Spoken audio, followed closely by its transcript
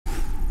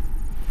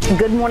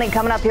Good morning.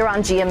 Coming up here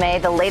on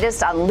GMA, the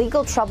latest on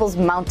legal troubles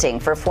mounting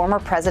for former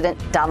President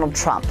Donald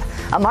Trump.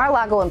 A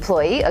Mar-a-Lago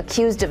employee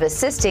accused of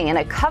assisting in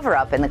a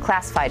cover-up in the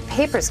classified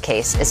papers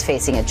case is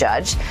facing a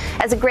judge,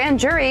 as a grand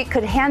jury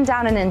could hand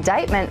down an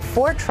indictment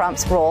for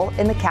Trump's role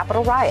in the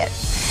Capitol riot.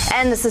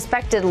 And the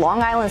suspected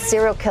Long Island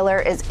serial killer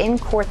is in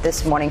court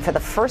this morning for the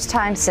first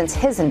time since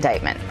his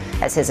indictment,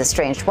 as his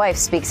estranged wife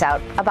speaks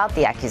out about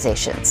the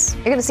accusations.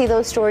 You're going to see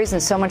those stories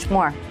and so much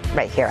more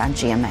right here on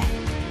GMA.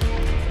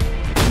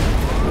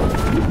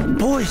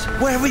 Boys,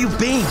 where have you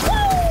been?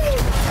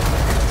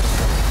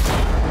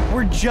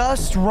 We're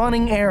just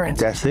running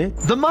errands. That's it?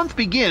 The month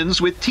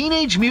begins with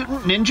Teenage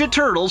Mutant Ninja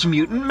Turtles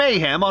Mutant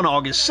Mayhem on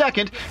August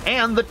 2nd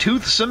and the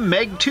toothsome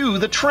Meg 2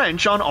 The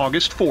Trench on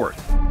August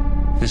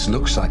 4th. This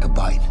looks like a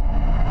bite.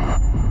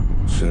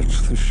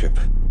 Search the ship.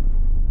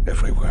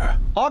 Everywhere.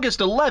 August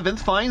 11th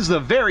finds the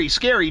very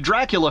scary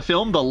Dracula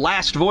film The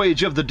Last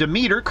Voyage of the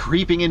Demeter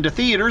creeping into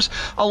theaters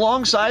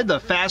alongside the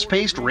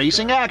fast-paced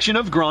racing action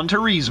of Gran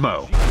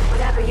Turismo.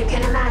 Whatever you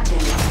can imagine,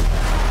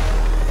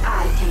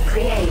 I can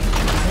create.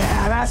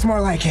 Yeah, that's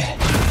more like it.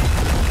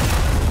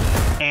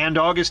 And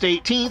August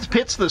 18th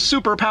pits the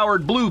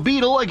super-powered Blue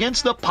Beetle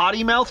against the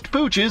potty-mouthed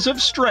pooches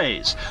of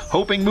Strays.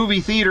 Hoping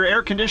movie theater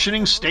air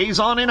conditioning stays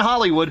on in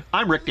Hollywood,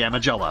 I'm Rick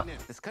Damigella.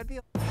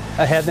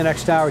 Ahead the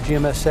next hour,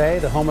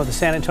 GMSA, the home of the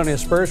San Antonio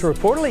Spurs,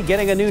 reportedly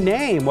getting a new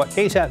name. What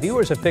KSAT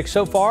viewers have picked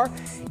so far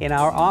in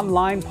our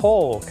online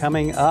poll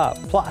coming up.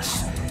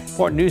 Plus,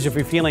 important news if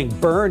you're feeling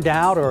burned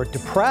out or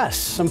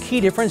depressed. Some key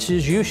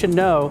differences you should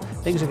know.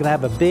 Things are going to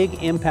have a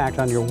big impact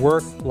on your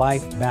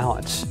work-life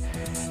balance.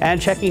 And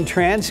checking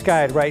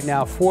TransGuide right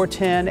now,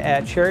 410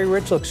 at Cherry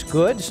Ridge looks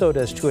good. So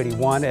does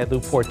 281 at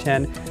Loop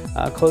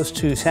 410, close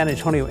to San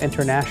Antonio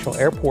International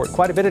Airport.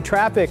 Quite a bit of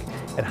traffic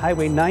at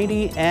Highway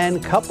 90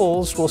 and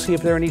Couples. We'll see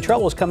if there are any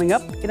troubles coming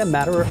up in a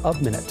matter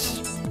of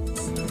minutes.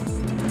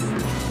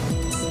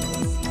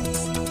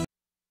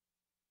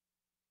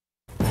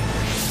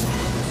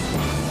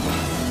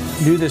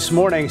 New this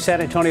morning, San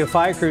Antonio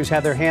fire crews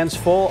had their hands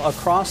full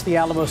across the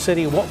Alamo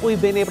City. What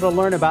we've been able to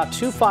learn about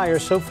 2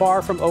 fires so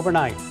far from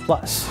overnight.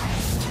 Plus,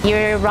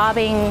 you're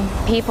robbing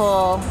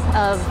people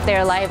of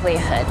their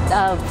livelihood,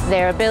 of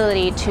their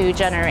ability to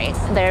generate,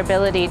 their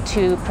ability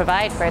to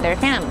provide for their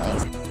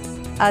families.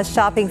 A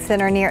shopping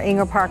center near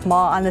Inger Park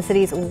Mall on the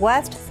city's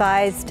west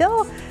side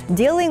still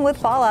dealing with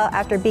fallout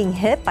after being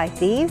hit by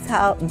thieves.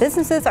 How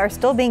businesses are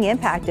still being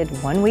impacted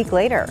 1 week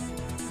later.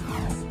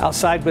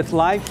 Outside with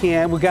Live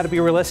Cam, we've got to be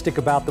realistic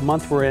about the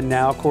month we're in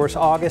now. Of course,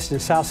 August in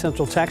South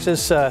Central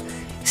Texas,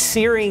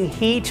 searing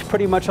heat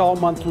pretty much all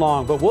month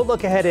long. But we'll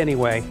look ahead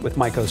anyway with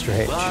Mike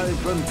Osterhage. Live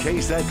from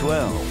KSAT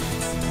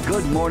 12.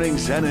 Good morning,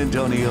 San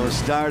Antonio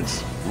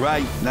starts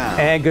right now.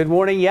 And good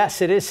morning.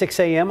 Yes, it is 6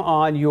 a.m.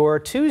 on your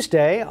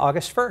Tuesday,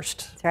 August 1st.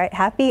 That's right.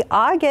 Happy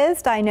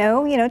August. I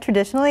know,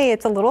 traditionally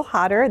it's a little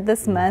hotter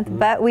this month,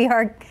 but we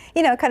are,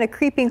 kind of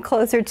creeping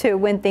closer to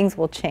when things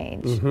will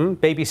change.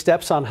 Baby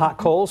steps on hot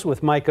coals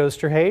with Mike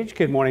Osterhage.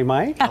 Good morning,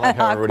 Mike. I like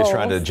how everybody's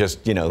trying to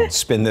just,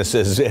 spin this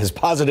as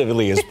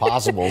positively as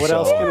possible. What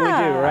else can we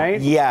do, right?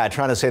 Yeah,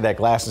 trying to say that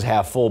glass is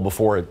half full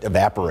before it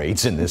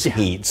evaporates in this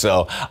heat.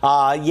 So,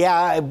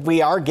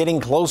 we are getting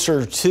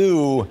closer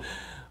to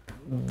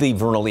the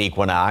vernal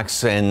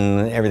equinox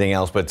and everything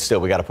else, but still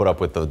we got to put up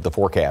with the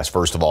forecast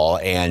first of all.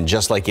 And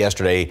just like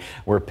yesterday,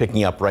 we're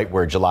picking up right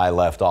where July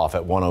left off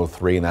at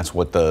 103, and that's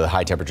what the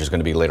high temperature is going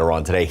to be later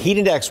on today. Heat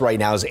index right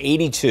now is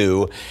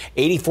 82,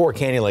 84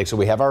 Canyon Lake. So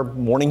we have our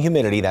morning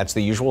humidity. That's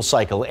the usual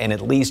cycle, and at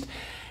least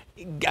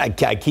I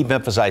keep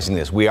emphasizing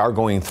this. We are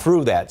going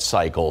through that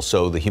cycle,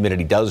 so the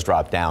humidity does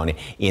drop down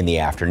in the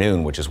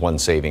afternoon, which is one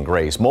saving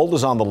grace. Mold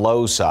is on the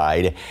low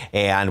side,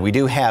 and we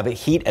do have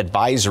heat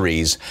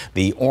advisories.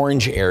 The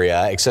orange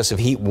area, excessive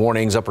heat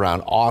warnings up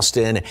around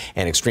Austin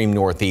and extreme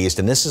northeast,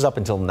 and this is up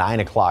until 9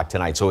 o'clock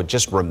tonight, so it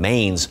just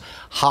remains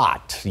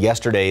hot.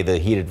 Yesterday, the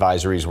heat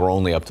advisories were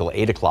only up till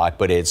 8 o'clock,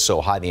 but it's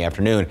so hot in the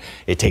afternoon,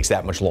 it takes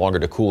that much longer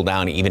to cool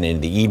down even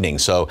in the evening.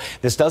 So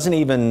this doesn't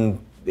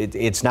even...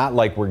 It's not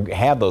like we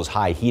have those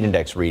high heat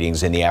index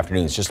readings in the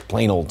afternoon. It's just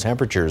plain old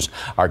temperatures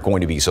are going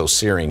to be so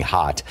searing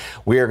hot.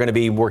 We are going to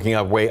be working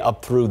our way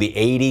up through the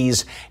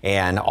 80s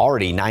and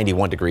already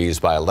 91 degrees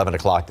by 11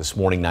 o'clock this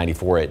morning,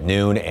 94 at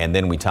noon. And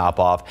then we top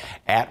off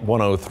at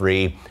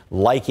 103.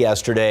 Like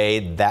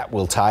yesterday, that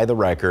will tie the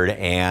record.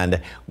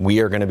 And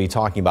we are going to be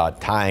talking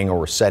about tying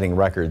or setting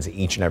records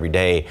each and every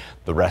day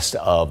the rest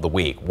of the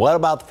week. What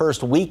about the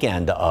first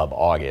weekend of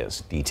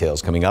August?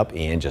 Details coming up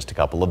in just a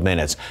couple of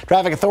minutes.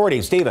 Traffic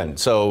authorities. Stephen,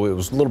 so it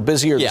was a little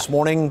busier this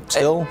morning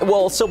still?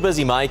 Well, still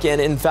busy, Mike.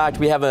 And in fact,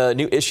 we have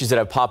new issues that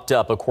have popped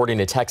up according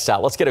to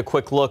TxDOT. Let's get a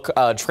quick look.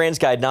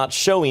 TransGuide not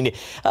showing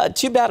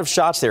too bad of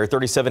shots there,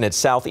 37 at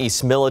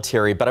Southeast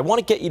Military. But I want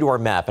to get you to our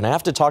map, and I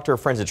have to talk to our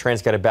friends at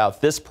TransGuide about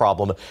this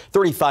problem.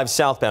 35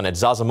 southbound at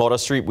Zarzamora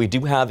Street, we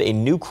do have a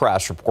new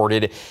crash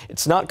reported.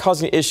 It's not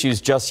causing issues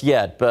just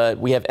yet, but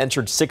we have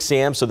entered 6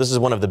 a.m., so this is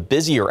one of the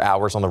busier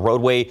hours on the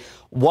roadway.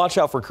 Watch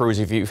out for crews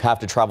if you have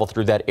to travel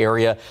through that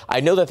area. I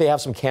know that they have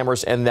some cameras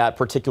stores in that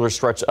particular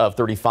stretch of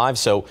 35.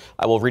 So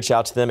I will reach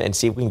out to them and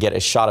see if we can get a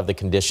shot of the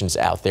conditions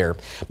out there.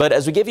 But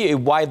as we give you a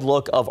wide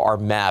look of our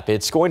map,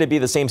 it's going to be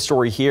the same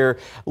story here.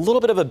 A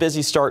little bit of a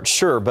busy start,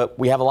 sure, but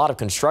we have a lot of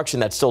construction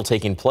that's still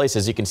taking place,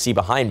 as you can see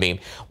behind me.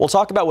 We'll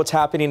talk about what's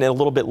happening a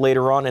little bit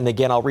later on. And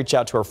again, I'll reach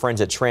out to our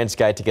friends at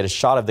TransGuide to get a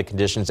shot of the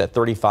conditions at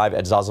 35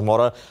 at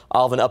Zarzamora.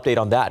 I'll have an update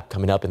on that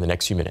coming up in the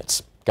next few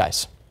minutes.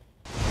 Guys.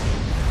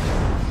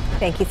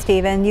 Thank you,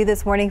 Stephen. New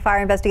this morning,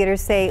 fire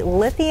investigators say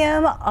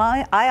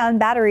lithium-ion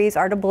batteries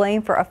are to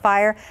blame for a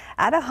fire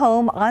at a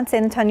home on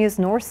San Antonio's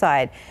north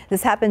side.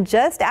 This happened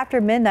just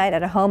after midnight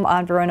at a home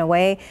on Verona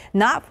Way,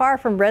 not far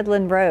from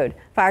Redland Road.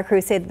 Fire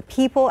crews say the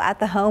people at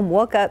the home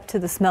woke up to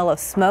the smell of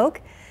smoke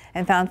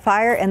and found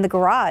fire in the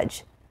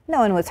garage. No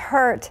one was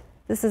hurt.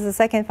 This is the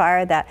second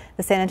fire that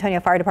the San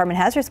Antonio Fire Department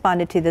has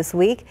responded to this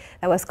week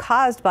that was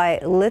caused by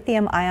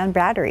lithium-ion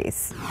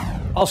batteries.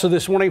 Also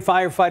this morning,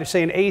 firefighters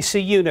say an AC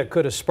unit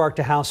could have sparked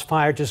a house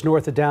fire just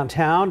north of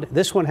downtown.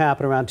 This one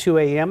happened around 2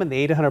 a.m. in the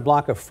 800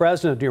 block of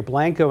Fresno near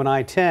Blanco and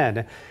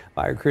I-10.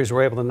 Fire crews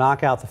were able to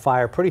knock out the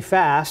fire pretty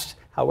fast.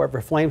 However,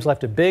 flames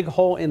left a big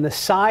hole in the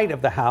side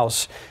of the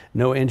house.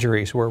 No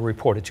injuries were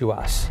reported to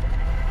us.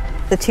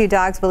 The two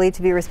dogs believed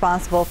to be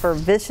responsible for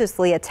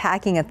viciously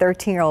attacking a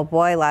 13-year-old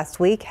boy last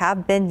week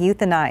have been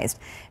euthanized.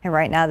 And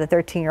right now, the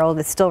 13-year-old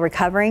is still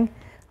recovering.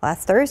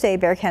 Last Thursday,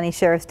 Bexar County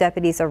Sheriff's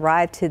deputies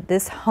arrived to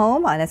this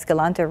home on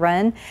Escalante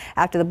Run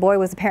after the boy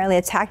was apparently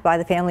attacked by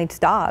the family's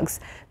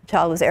dogs. The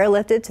child was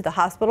airlifted to the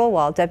hospital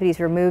while deputies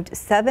removed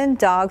 7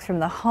 dogs from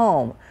the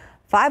home.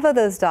 5 of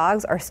those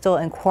dogs are still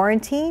in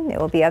quarantine. It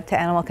will be up to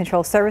Animal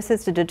Control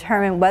Services to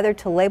determine whether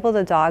to label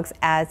the dogs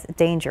as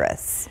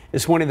dangerous.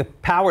 This morning, the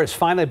power is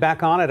finally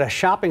back on at a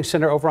shopping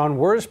center over on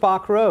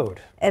Wurzbach Road.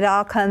 It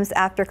all comes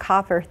after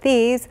copper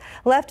thieves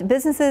left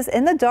businesses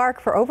in the dark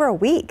for over a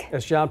week.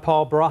 As John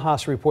Paul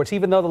Barajas reports,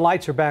 even though the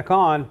lights are back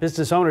on,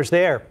 business owners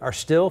there are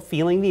still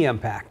feeling the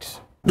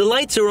impact. The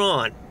lights are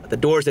on, but the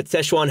doors at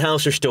Szechuan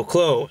House are still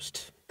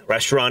closed. The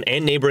restaurant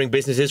and neighboring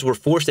businesses were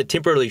forced to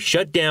temporarily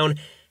shut down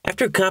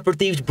after copper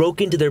thieves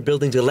broke into their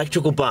building's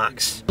electrical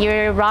box.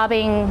 You're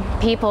robbing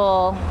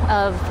people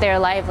of their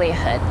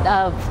livelihood,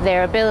 of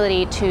their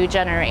ability to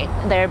generate,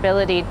 their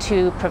ability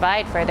to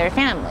provide for their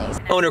families.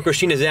 Owner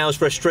Christina Zhao's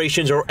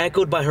frustrations are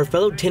echoed by her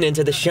fellow tenants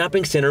at the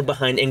shopping center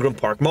behind Ingram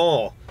Park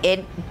Mall.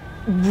 It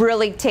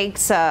really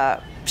takes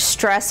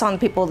stress on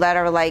people that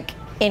are like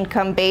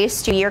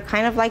income-based. You're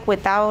kind of like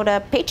without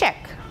a paycheck.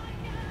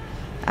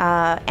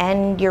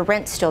 And your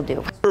rent's still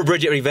due. For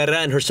Bridget Rivera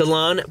and her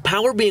salon,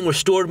 power being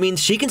restored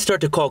means she can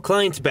start to call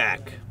clients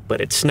back.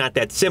 But it's not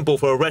that simple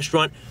for a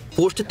restaurant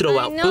forced to throw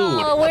out food.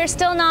 No, we're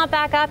still not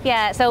back up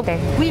yet. So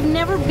we've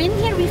never been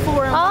here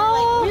before.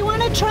 Oh, we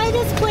want to try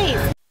this place.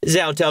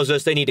 Zhao tells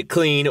us they need to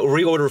clean,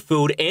 reorder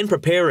food, and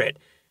prepare it.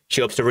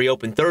 She hopes to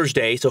reopen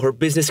Thursday so her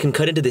business can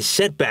cut into this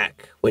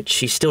setback, which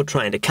she's still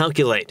trying to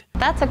calculate.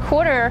 That's a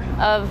quarter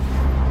of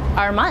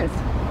our month,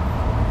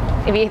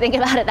 if you think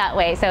about it that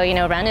way. So, you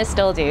know, rent is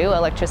still due,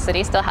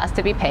 electricity still has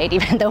to be paid,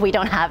 even though we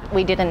didn't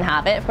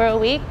have it for a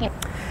week.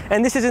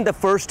 And this isn't the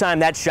first time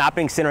that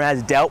shopping center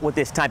has dealt with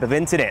this type of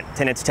incident.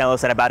 Tenants tell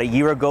us that about a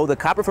year ago, the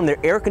copper from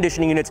their air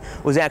conditioning units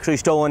was actually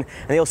stolen.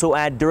 And they also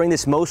add during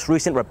this most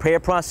recent repair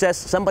process,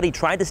 somebody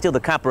tried to steal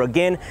the copper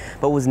again,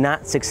 but was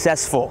not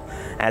successful.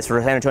 As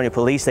for San Antonio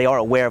police, they are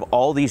aware of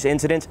all these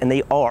incidents and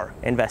they are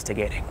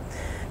investigating.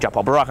 John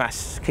Paul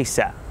Barajas,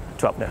 KSAT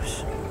 12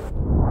 News.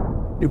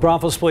 New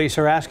Braunfels police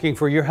are asking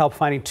for your help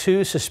finding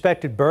 2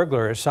 suspected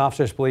burglars.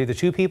 Officers believe the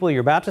 2 people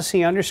you're about to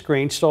see on your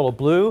screen stole a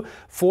blue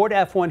Ford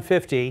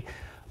F-150,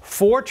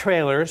 4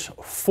 trailers,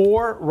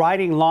 4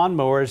 riding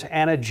lawnmowers,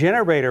 and a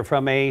generator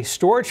from a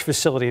storage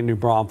facility in New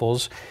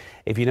Braunfels.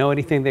 If you know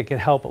anything that can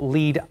help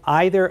lead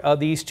either of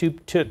these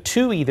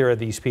to either of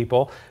these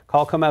people,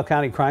 call Comal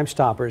County Crime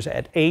Stoppers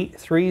at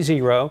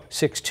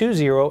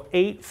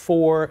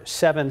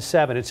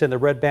 830-620-8477. It's in the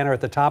red banner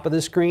at the top of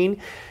the screen.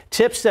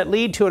 Tips that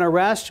lead to an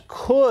arrest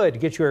could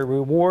get you a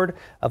reward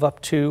of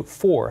up to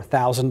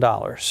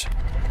 $4,000.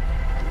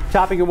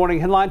 Topping your morning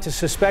headlines: a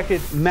suspected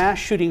mass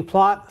shooting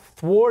plot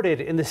thwarted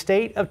in the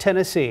state of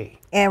Tennessee.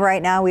 And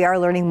right now we are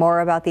learning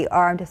more about the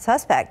armed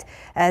suspect.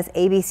 As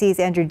ABC's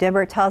Andrew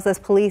Dimbert tells us,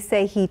 police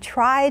say he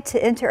tried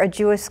to enter a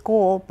Jewish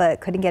school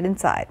but couldn't get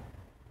inside.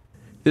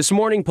 This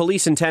morning,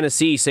 police in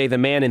Tennessee say the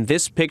man in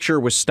this picture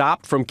was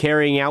stopped from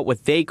carrying out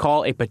what they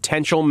call a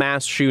potential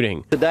mass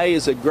shooting. Today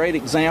is a great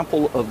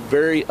example of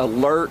very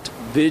alert,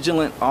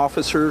 vigilant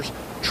officers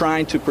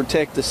trying to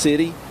protect the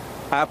city.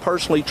 I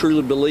personally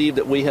truly believe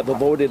that we have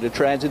avoided a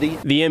tragedy.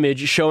 The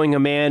image showing a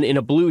man in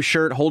a blue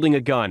shirt holding a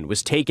gun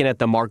was taken at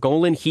the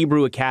Margolin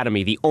Hebrew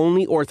Academy, the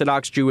only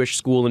Orthodox Jewish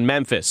school in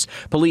Memphis.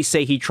 Police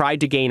say he tried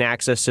to gain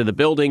access to the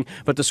building,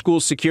 but the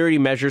school's security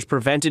measures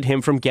prevented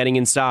him from getting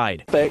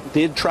inside. The suspect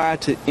did try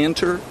to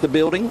enter the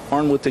building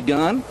armed with a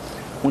gun.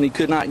 When he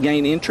could not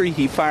gain entry,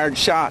 he fired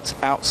shots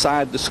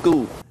outside the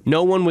school.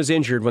 No one was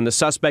injured when the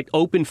suspect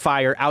opened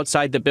fire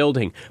outside the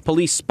building.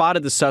 Police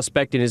spotted the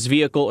suspect in his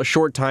vehicle a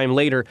short time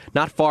later,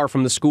 not far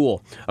from the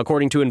school.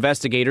 According to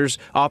investigators,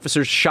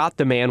 officers shot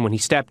the man when he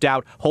stepped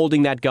out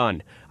holding that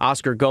gun.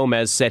 Oscar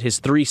Gomez said his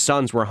 3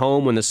 sons were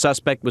home when the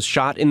suspect was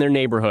shot in their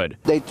neighborhood.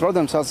 They throw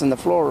themselves on the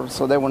floor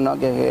so they will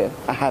not get hit.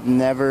 I have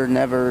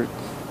never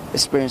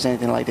experienced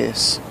anything like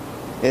this.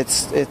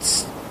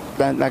 It's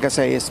like I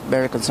say, it's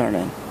very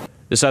concerning.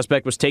 The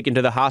suspect was taken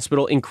to the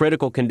hospital in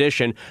critical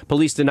condition.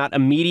 Police did not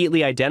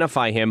immediately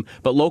identify him,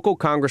 but local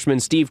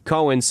Congressman Steve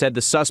Cohen said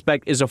the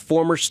suspect is a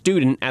former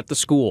student at the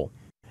school.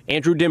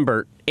 Andrew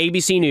Dimbert,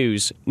 ABC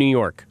News, New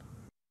York.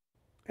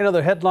 In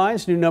other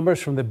headlines, new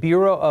numbers from the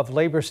Bureau of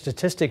Labor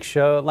Statistics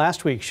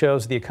last week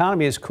shows the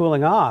economy is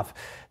cooling off.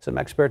 Some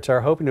experts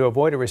are hoping to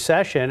avoid a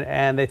recession,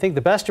 and they think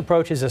the best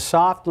approach is a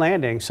soft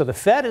landing. So the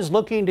Fed is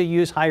looking to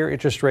use higher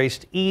interest rates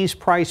to ease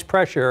price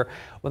pressure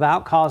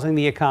without causing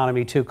the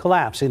economy to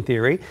collapse. In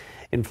theory,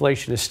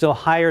 inflation is still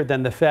higher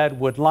than the Fed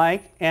would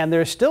like, and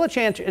there's still a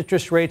chance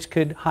interest rates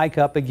could hike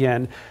up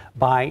again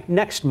by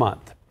next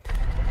month.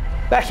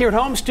 Back here at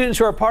home, students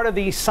who are part of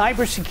the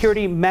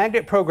cybersecurity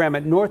magnet program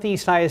at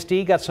Northeast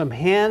ISD got some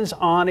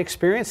hands-on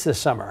experience this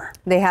summer.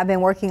 They have been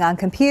working on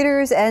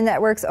computers and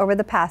networks over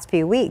the past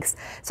few weeks.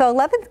 So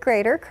 11th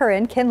grader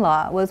Corinne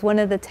Kinlaw was one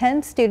of the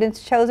 10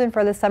 students chosen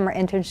for the summer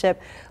internship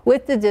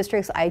with the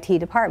district's IT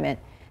department.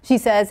 She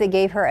says it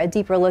gave her a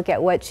deeper look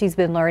at what she's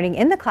been learning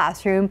in the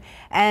classroom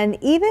and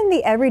even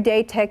the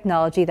everyday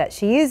technology that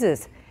she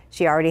uses.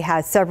 She already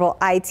has several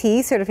IT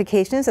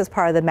certifications as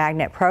part of the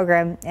Magnet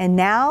program, and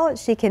now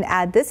she can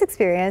add this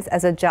experience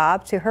as a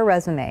job to her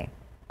resume.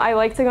 I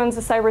like to go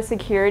into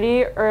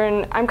cybersecurity,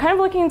 and I'm kind of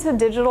looking into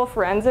digital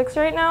forensics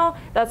right now.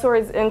 That's where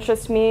it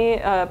interests me,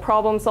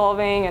 problem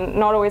solving and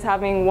not always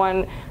having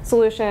one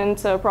solution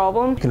to a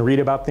problem. You can read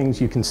about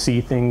things, you can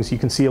see things, you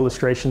can see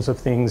illustrations of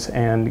things,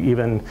 and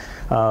even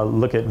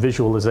look at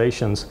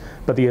visualizations.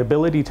 But the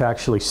ability to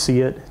actually see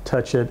it,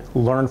 touch it,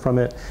 learn from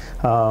it,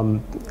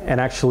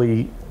 and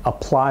actually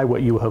apply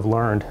what you have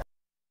learned.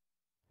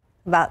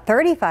 About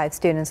 35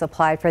 students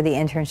applied for the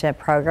internship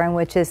program,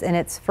 which is in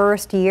its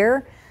first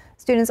year.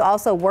 Students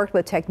also worked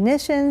with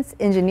technicians,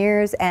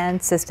 engineers,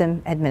 and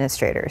system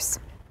administrators.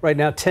 Right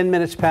now, 10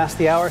 minutes past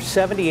the hour,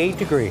 78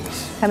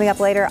 degrees. Coming up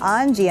later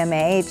on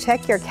GMA,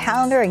 check your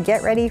calendar and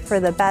get ready for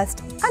the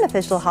best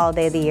unofficial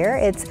holiday of the year.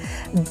 It's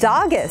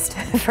Dogust.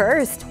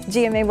 First,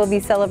 GMA will be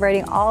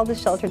celebrating all the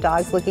shelter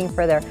dogs looking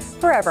for their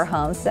forever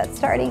homes. That's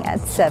starting at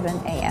 7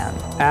 a.m.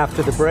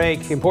 After the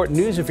break, important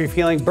news if you're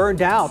feeling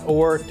burned out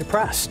or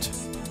depressed.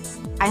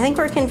 I think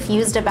we're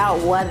confused about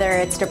whether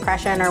it's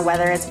depression or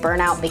whether it's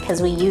burnout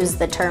because we use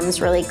the terms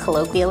really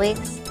colloquially.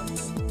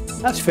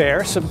 That's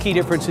fair. Some key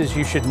differences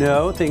you should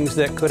know, things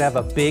that could have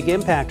a big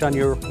impact on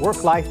your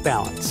work-life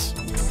balance.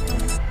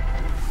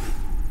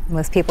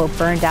 Most people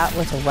burned out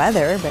with the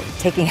weather, but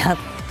taking a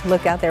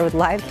look out there with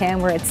live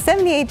cam, we're at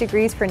 78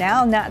 degrees for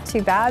now, not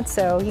too bad.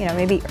 So,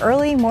 maybe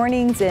early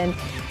mornings and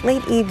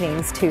late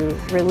evenings to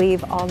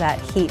relieve all that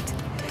heat.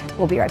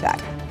 We'll be right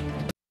back.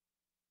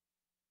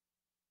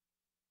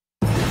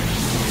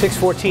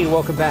 6:14,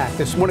 welcome back.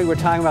 This morning we're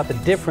talking about the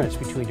difference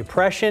between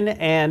depression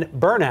and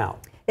burnout.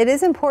 It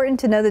is important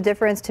to know the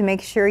difference to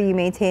make sure you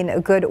maintain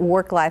a good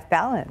work-life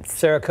balance.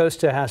 Sarah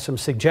Costa has some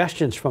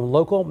suggestions from a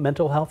local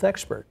mental health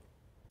expert.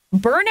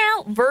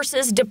 Burnout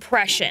versus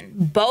depression.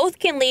 Both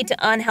can lead to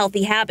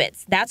unhealthy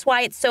habits. That's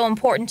why it's so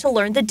important to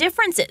learn the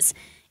differences.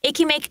 It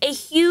can make a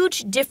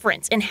huge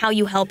difference in how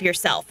you help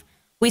yourself.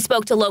 We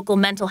spoke to local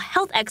mental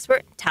health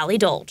expert Tally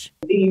Dolge.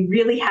 You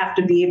really have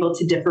to be able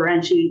to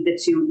differentiate the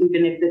two,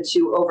 even if the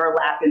two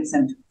overlap in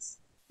symptoms.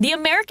 The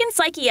American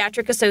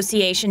Psychiatric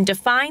Association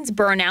defines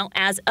burnout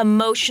as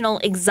emotional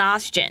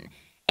exhaustion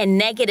and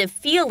negative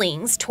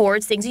feelings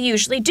towards things you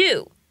usually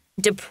do.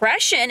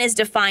 Depression is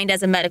defined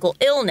as a medical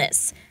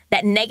illness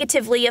that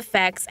negatively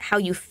affects how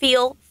you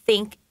feel,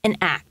 think, and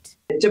act.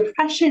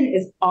 Depression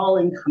is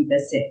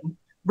all-encompassing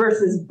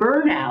versus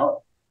burnout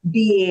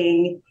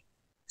being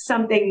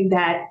something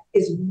that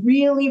is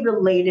really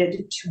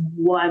related to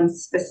one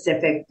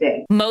specific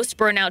thing. Most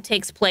burnout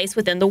takes place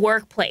within the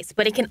workplace,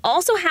 but it can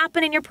also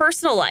happen in your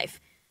personal life.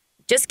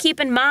 Just keep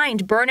in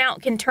mind,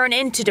 burnout can turn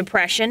into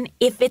depression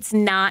if it's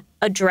not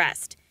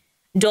addressed.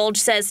 Dolge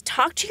says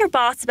talk to your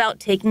boss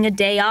about taking a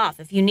day off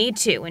if you need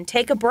to and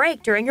take a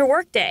break during your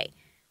workday.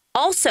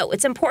 Also,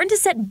 it's important to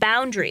set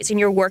boundaries in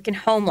your work and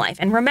home life.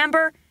 And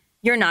remember,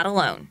 you're not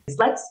alone.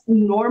 Let's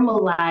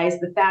normalize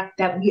the fact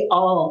that we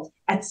all,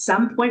 at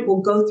some point,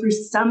 will go through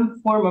some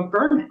form of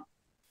burnout.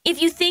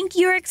 If you think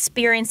you're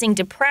experiencing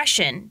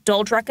depression,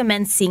 Dolge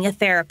recommends seeing a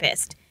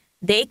therapist.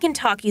 They can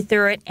talk you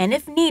through it and,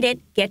 if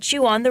needed, get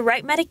you on the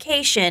right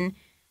medication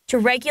to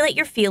regulate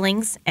your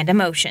feelings and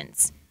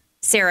emotions.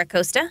 Sarah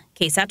Costa,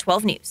 KSAT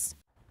 12 News.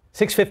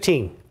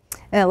 6:15.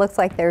 And it looks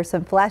like there's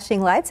some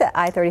flashing lights at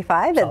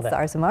I-35 at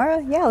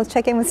Zarzamora. Yeah, let's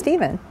check in with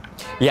Stephen.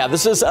 Yeah,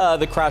 this is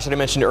the crash that I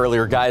mentioned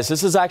earlier, guys.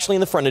 This is actually in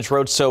the frontage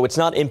road, so it's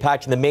not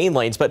impacting the main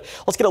lanes. But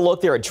let's get a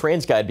look there at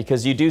TransGuide,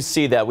 because you do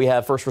see that we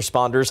have first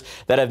responders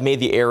that have made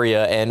the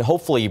area, and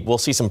hopefully we'll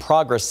see some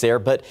progress there.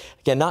 But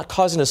again, not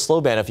causing a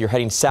slowdown if you're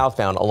heading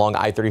southbound along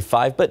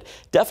I-35, but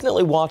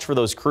definitely watch for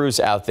those crews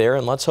out there,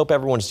 and let's hope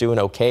everyone's doing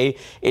okay.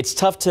 It's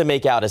tough to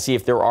make out to see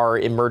if there are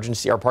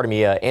ambulance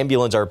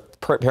or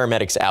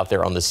paramedics out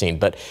there on the scene.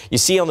 But you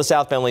see on the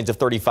southbound lanes of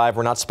 35,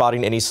 we're not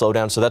spotting any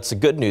slowdown, so that's the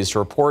good news to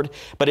report.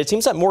 But it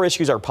seems that more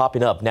issues are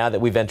popping up now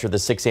that we've entered the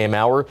 6 a.m.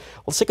 hour.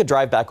 Let's take a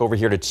drive back over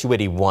here to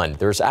 281.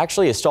 There's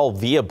actually a stalled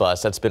Via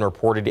bus that's been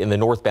reported in the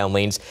northbound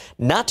lanes,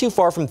 not too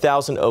far from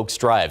Thousand Oaks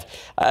Drive.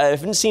 I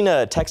haven't seen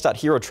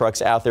Tech.Hero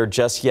trucks out there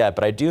just yet,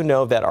 but I do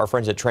know that our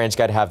friends at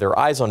TransGuide have their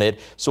eyes on it,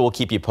 so we'll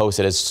keep you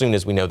posted as soon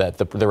as we know that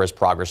there is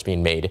progress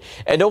being made.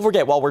 And don't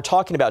forget, while we're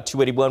talking about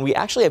 281, we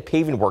actually have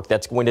paving work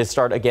that's going to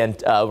start again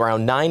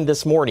around 9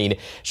 this morning,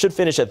 should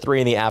finish at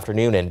 3 in the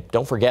afternoon. And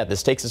don't forget,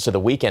 this takes us to the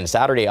weekend,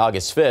 Saturday,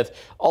 August 5th,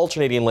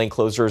 alternating lane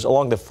closures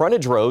along the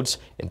frontage roads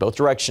in both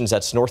directions.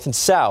 That's north and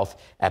south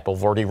at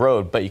Bulverde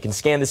Road. But you can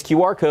scan this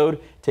QR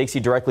code, takes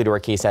you directly to our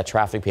KSAT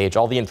traffic page.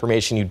 All the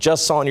information you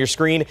just saw on your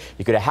screen,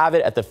 you could have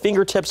it at the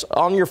fingertips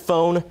on your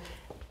phone.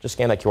 Just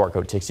scan that QR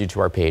code, takes you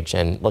to our page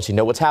and lets you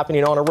know what's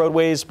happening on our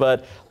roadways.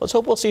 But let's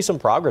hope we'll see some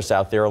progress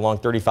out there along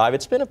 35.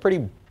 It's been a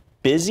pretty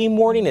busy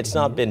morning. It's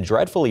not been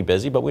dreadfully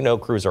busy, but we know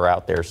crews are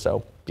out there,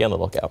 so be on the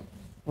lookout.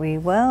 We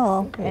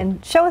will.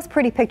 And show us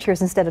pretty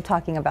pictures instead of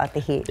talking about the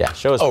heat. Yeah,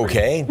 show us.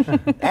 Okay.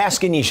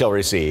 Ask and ye shall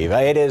receive.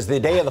 It is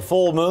the day of the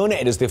full moon.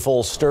 It is the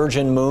full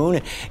sturgeon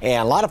moon.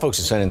 And a lot of folks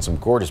are sending some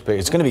gorgeous pictures.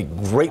 It's going to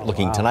be great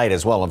looking tonight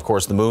as well. Of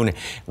course, the moon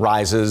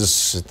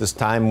rises at this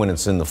time when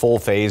it's in the full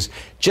phase,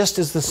 just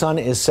as the sun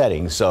is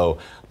setting. So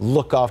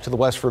look off to the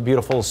west for a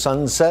beautiful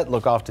sunset.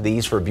 Look off to the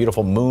east for a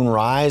beautiful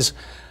moonrise.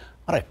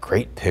 What a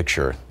great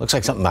picture. Looks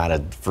like something out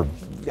of for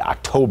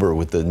October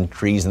with the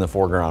trees in the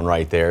foreground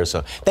right there.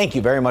 So thank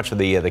you very much for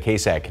the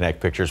KSAT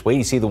Connect pictures. Wait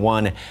to see the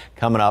one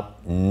coming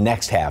up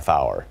next half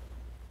hour.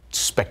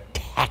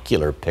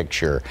 Spectacular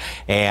picture.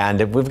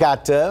 And we've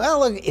got,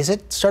 look, is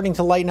it starting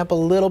to lighten up a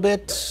little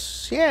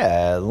bit?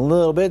 Yeah, a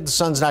little bit. The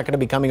sun's not going to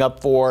be coming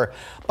up for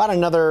about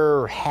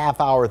another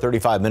half hour,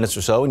 35 minutes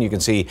or so. And you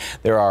can see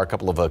there are a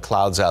couple of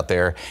clouds out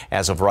there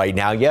as of right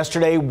now.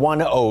 Yesterday,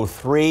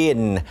 103,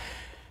 and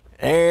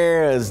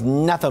there's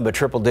nothing but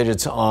triple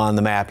digits on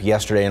the map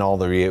yesterday in all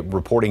the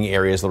reporting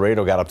areas.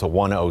 Laredo got up to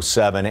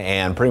 107,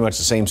 and pretty much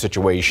the same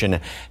situation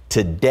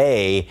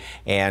today,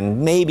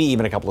 and maybe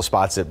even a couple of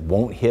spots that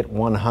won't hit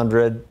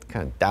 100.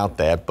 Kind of doubt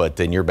that, but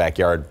in your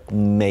backyard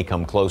may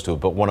come close to it.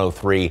 But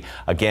 103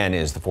 again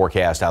is the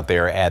forecast out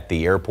there at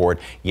the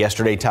airport.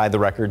 Yesterday tied the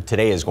record.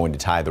 Today is going to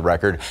tie the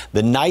record.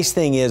 The nice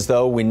thing is,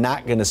 though, we're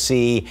not going to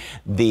see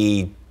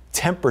the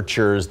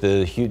temperatures,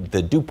 the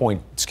dew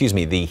point,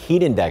 the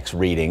heat index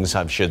readings,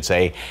 I should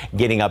say,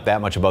 getting up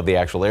that much above the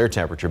actual air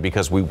temperature,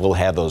 because we will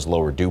have those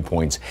lower dew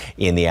points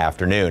in the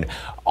afternoon.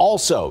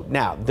 Also,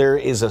 now there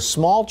is a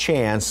small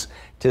chance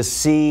to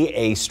see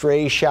a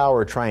stray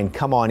shower try and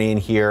come on in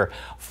here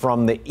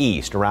from the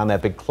east around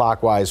that big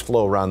clockwise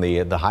flow around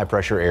the high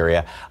pressure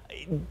area.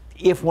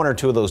 If one or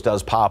two of those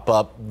does pop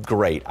up,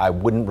 great. I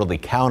wouldn't really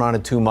count on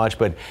it too much,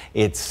 but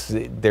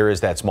there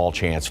is that small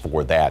chance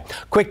for that.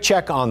 Quick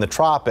check on the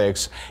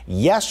tropics.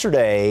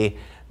 Yesterday,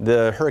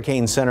 the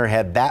Hurricane Center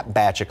had that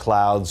batch of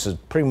clouds.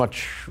 Pretty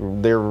much,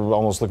 they're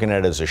almost looking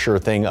at it as a sure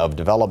thing of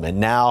development.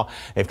 Now,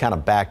 they've kind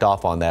of backed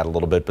off on that a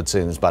little bit, but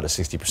saying there's about a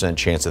 60%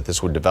 chance that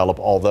this would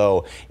develop,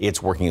 although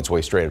it's working its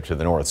way straight up to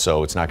the north,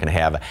 so it's not going to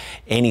have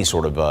any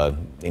sort of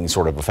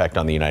effect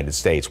on the United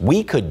States.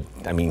 We could,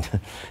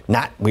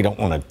 we don't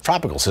want a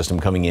tropical system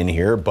coming in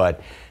here,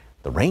 but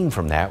the rain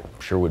from that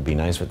sure would be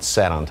nice if it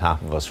sat on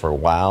top of us for a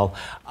while.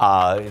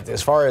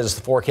 As far as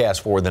the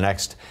forecast for the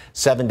next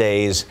 7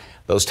 days,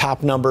 those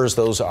top numbers,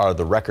 those are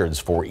the records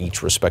for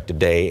each respective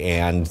day,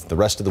 and the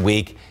rest of the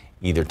week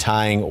either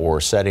tying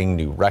or setting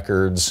new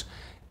records,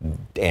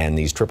 and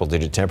these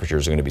triple-digit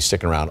temperatures are going to be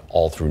sticking around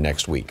all through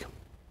next week.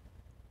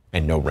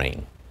 And no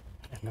rain.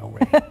 No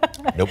rain.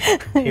 Nope.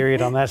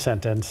 Period on that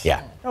sentence.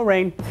 Yeah. No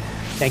rain.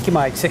 Thank you,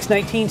 Mike.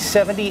 619,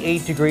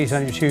 78 degrees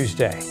on your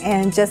Tuesday.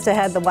 And just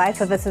ahead, the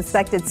wife of a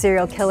suspected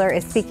serial killer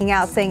is speaking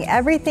out, saying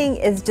everything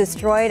is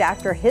destroyed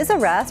after his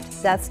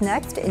arrest. That's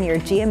next in your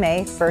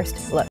GMA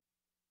First Look.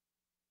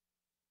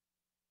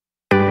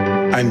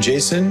 I'm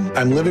Jason.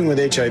 I'm living with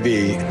HIV,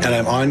 and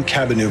I'm on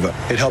Cabenuva.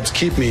 It helps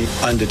keep me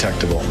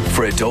undetectable.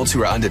 For adults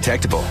who are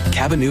undetectable,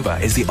 Cabenuva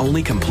is the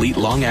only complete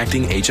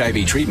long-acting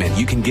HIV treatment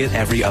you can get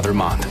every other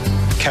month.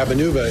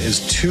 Cabenuva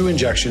is 2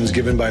 injections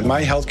given by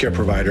my healthcare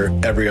provider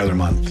every other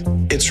month.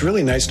 It's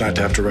really nice not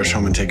to have to rush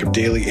home and take a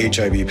daily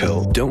HIV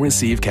pill. Don't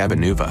receive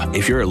Cabenuva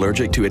if you're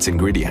allergic to its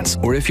ingredients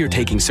or if you're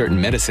taking certain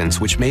medicines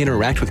which may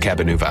interact with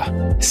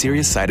Cabenuva.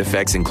 Serious side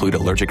effects include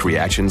allergic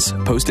reactions,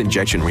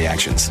 post-injection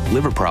reactions,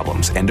 liver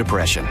problems, and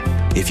depression.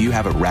 If you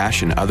have a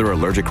rash and other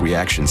allergic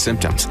reaction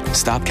symptoms,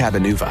 stop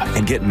Cabenuva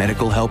and get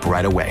medical help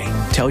right away.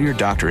 Tell your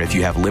doctor if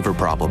you have liver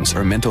problems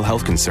or mental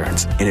health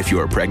concerns, and if you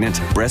are pregnant,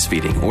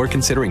 breastfeeding, or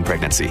considering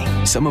pregnancy.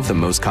 transparency. Some of the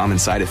most common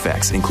side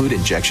effects include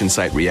injection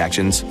site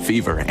reactions,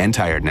 fever, and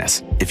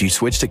tiredness. If you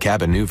switch to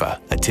Cabenuva,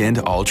 attend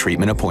all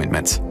treatment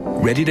appointments.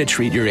 Ready to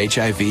treat your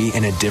HIV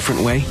in a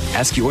different way?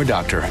 Ask your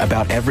doctor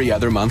about every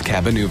other month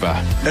Cabenuva.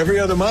 Every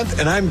other month,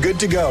 and I'm good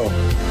to go.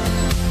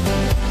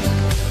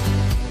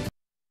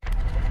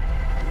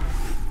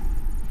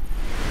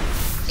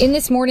 In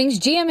this morning's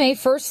GMA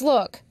First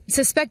Look,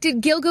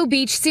 suspected Gilgo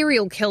Beach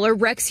serial killer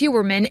Rex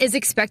Heuermann is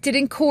expected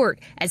in court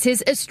as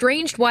his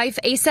estranged wife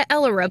Asa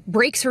Ellerup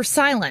breaks her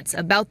silence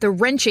about the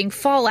wrenching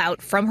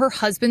fallout from her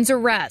husband's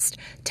arrest,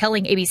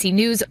 telling ABC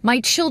News, "My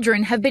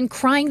children have been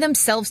crying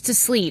themselves to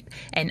sleep,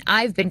 and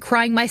I've been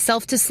crying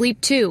myself to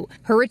sleep too."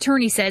 Her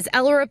attorney says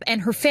Ellerup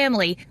and her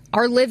family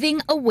are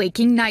living a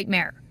waking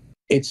nightmare.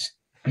 It's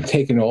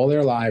taken all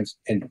their lives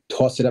and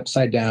tossed it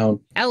upside down.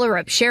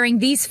 Ellerup sharing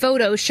these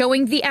photos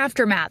showing the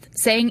aftermath,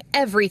 saying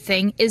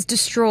everything is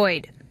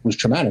destroyed. It was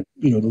traumatic,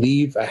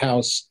 leave a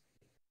house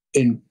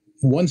in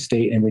one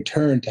state and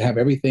return to have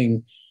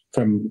everything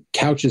from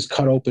couches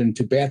cut open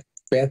to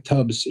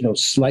bathtubs,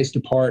 sliced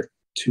apart,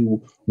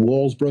 to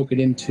walls broken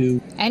into.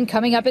 And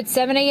coming up at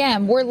 7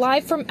 a.m., we're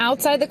live from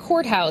outside the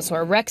courthouse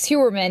where Rex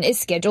Heuermann is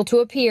scheduled to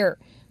appear.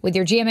 With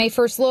your GMA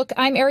First Look,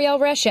 I'm Ariel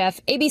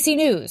Reshef, ABC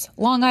News,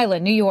 Long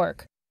Island, New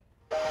York.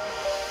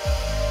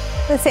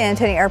 The San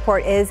Antonio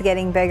Airport is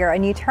getting bigger, a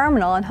new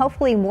terminal, and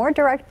hopefully more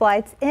direct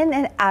flights in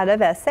and out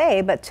of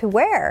SA, but to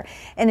where?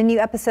 In a new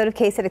episode of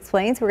KSAT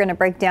Explains, we're going to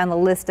break down the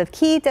list of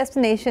key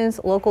destinations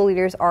local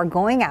leaders are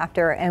going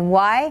after and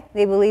why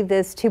they believe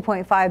this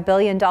 $2.5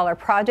 billion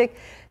project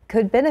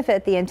could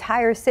benefit the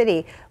entire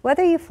city,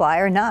 whether you fly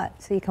or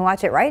not. So you can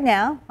watch it right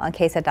now on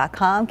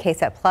KSAT.com,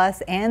 KSAT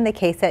Plus, and the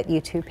KSAT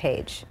YouTube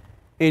page.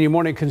 In your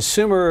morning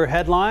consumer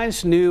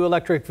headlines, new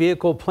electric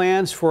vehicle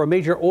plans for a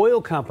major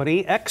oil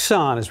company.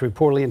 Exxon is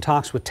reportedly in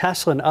talks with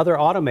Tesla and other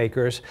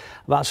automakers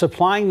about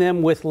supplying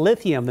them with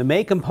lithium, the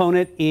main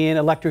component in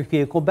electric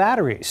vehicle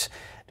batteries.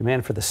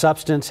 Demand for the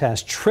substance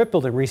has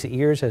tripled in recent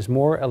years as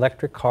more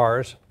electric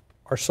cars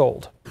are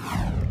sold.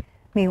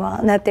 Meanwhile,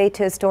 an update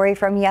to a story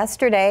from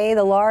yesterday.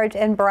 The large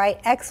and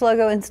bright X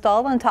logo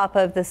installed on top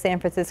of the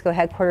San Francisco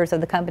headquarters of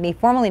the company,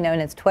 formerly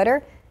known as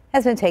Twitter,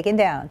 has been taken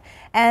down.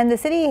 And the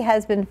city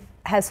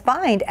has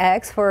fined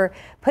X for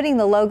putting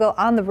the logo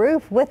on the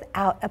roof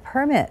without a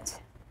permit.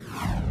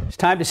 It's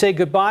time to say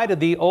goodbye to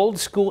the old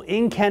school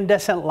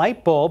incandescent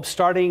light bulbs.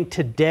 Starting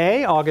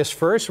today, August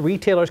 1st,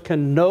 retailers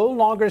can no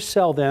longer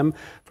sell them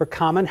for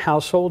common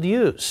household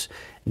use.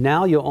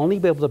 Now you'll only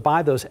be able to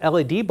buy those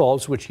LED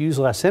bulbs, which use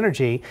less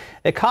energy.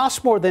 They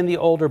cost more than the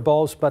older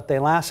bulbs, but they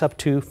last up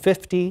to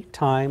 50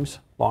 times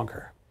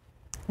longer.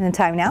 And the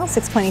time now,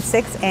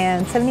 6:26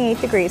 and 78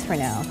 degrees for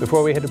now.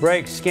 Before we head to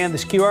break, scan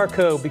this QR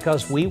code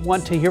because we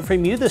want to hear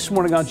from you this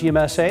morning on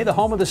GMSA. The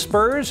home of the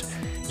Spurs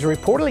is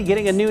reportedly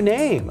getting a new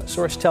name. A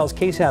source tells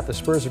KSAT the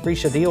Spurs have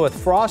reached a deal with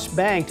Frost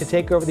Bank to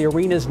take over the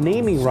arena's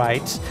naming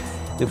rights.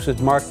 This would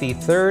mark the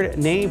third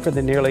name for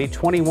the nearly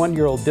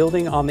 21-year-old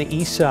building on the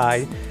east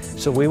side.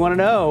 So we want to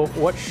know,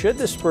 what should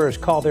the Spurs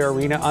call their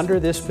arena under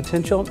this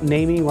potential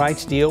naming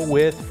rights deal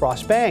with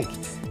Frost Bank?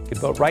 You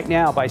can vote right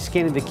now by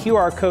scanning the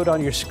QR code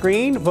on your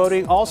screen.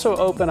 Voting also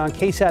open on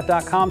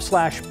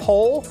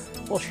KSAT.com/poll.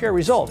 We'll share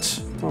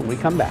results when we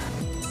come back.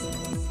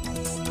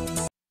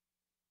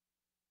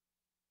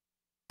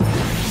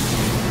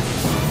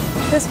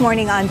 This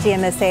morning on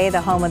GMSA,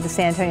 the home of the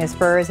San Antonio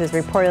Spurs is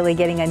reportedly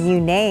getting a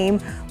new name.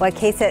 What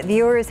KSAT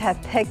viewers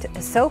have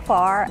picked so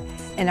far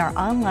in our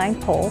online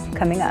poll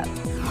coming up.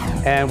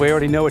 And we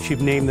already know what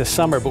you've named this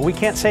summer, but we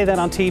can't say that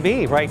on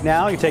TV. Right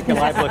now, you're taking a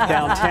live look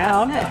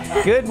downtown.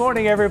 Good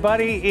morning,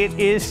 everybody. It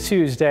is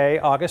Tuesday,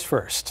 August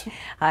 1st.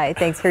 Hi,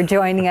 thanks for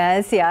joining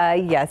us.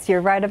 Yes,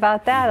 you're right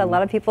about that. A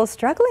lot of people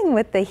struggling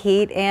with the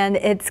heat, and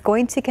it's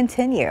going to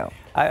continue.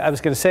 I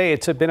was going to say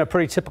it's been a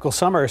pretty typical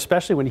summer,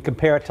 especially when you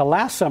compare it to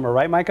last summer,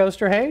 right, Mike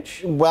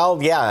Osterhage? Well,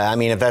 yeah. I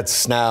mean, if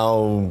that's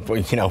now,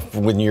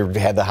 when you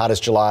had the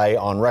hottest July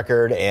on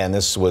record, and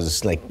this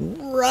was like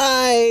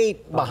right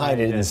behind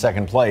it in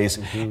second place.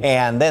 Mm-hmm.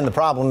 And then the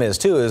problem is,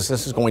 too, is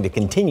this is going to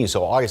continue.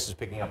 So August is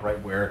picking up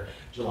right where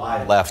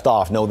July left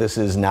off. No, this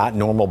is not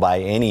normal by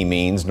any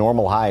means.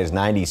 Normal high is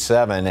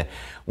 97.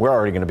 We're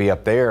already going to be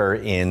up there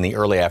in the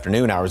early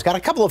afternoon hours. Got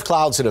a couple of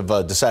clouds that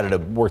have decided to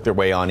work their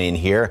way on in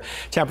here.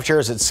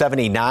 Temperatures at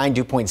 79,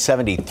 dew point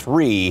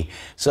 73.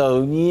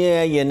 So,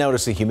 yeah, you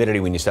notice the humidity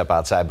when you step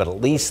outside, but at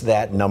least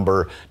that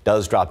number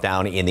does drop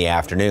down in the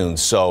afternoon.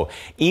 So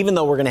even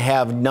though we're going to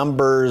have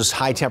numbers,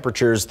 high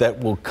temperatures that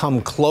will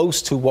come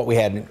close to what we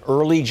had in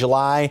early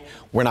July,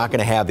 we're not going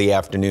to have the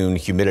afternoon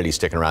humidity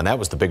sticking around. That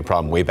was the big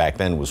problem way back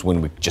then, was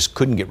when we just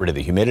couldn't get rid of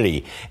the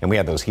humidity. And we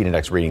had those heat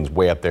index readings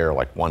way up there,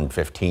 like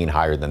 115,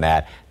 higher than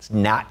that. It's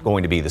not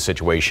going to be the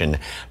situation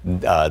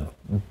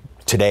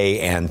today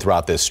and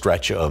throughout this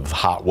stretch of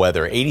hot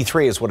weather.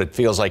 83 is what it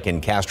feels like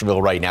in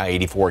Castroville right now,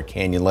 84 at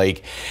Canyon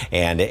Lake,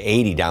 and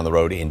 80 down the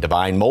road in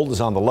Divine. Mold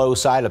is on the low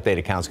side.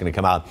 Updated count's going to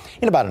come out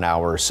in about an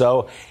hour or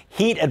so.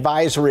 Heat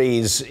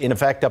advisories in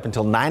effect up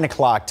until 9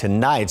 o'clock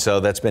tonight, so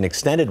that's been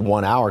extended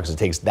 1 hour because it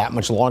takes that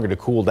much longer to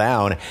cool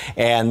down.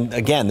 And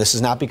again, this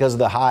is not because of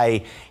the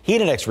high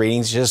heat index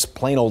readings, just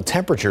plain old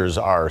temperatures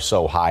are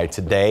so high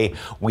today.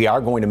 We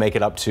are going to make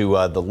it up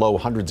to the low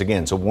hundreds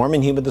again. So warm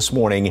and humid this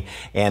morning,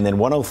 and then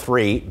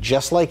 103,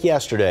 just like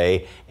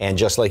yesterday, and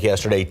just like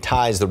yesterday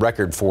ties the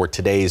record for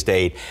today's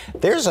date.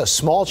 There's a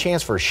small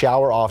chance for a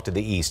shower off to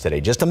the east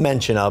today, just a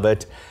mention of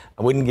it.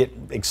 I wouldn't get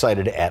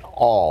excited at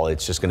all.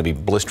 It's just going to be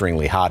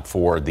blisteringly hot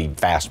for the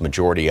vast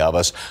majority of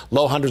us.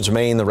 Low hundreds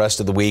remain the rest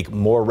of the week.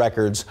 More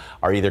records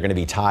are either going to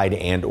be tied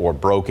and or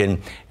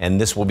broken. And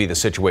this will be the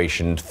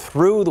situation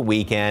through the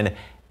weekend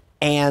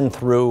and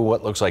through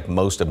what looks like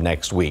most of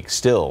next week.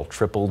 Still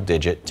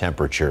triple-digit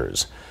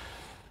temperatures.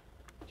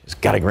 Just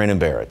got to grin and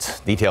bear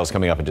it. Details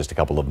coming up in just a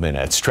couple of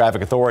minutes.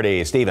 Traffic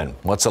Authority, Stephen,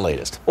 what's the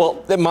latest?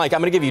 Well, Mike, I'm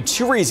going to give you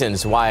two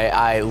reasons why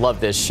I love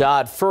this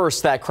shot.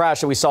 First, that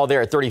crash that we saw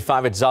there at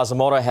 35 at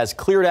Zarzamora has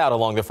cleared out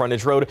along the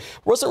frontage road.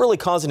 Wasn't really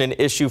causing an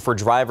issue for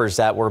drivers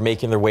that were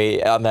making their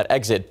way on that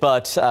exit,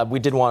 but we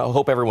did want to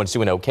hope everyone's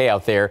doing okay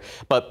out there.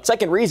 But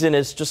second reason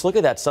is just look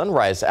at that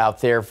sunrise out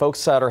there.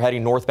 Folks that are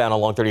heading northbound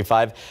along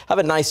 35 have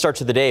a nice start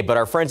to the day, but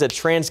our friends at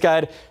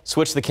TransGuide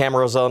switched the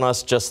cameras on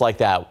us just like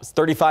that.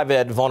 35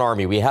 at Von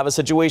Army. We have a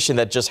situation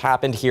that just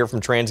happened here from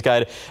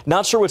TransGuide.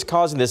 Not sure what's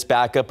causing this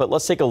backup, but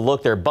let's take a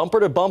look there. Bumper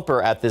to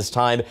bumper at this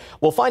time.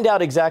 We'll find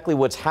out exactly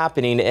what's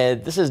happening,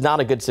 and this is not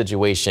a good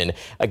situation.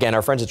 Again,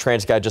 our friends at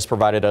TransGuide just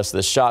provided us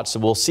this shot, so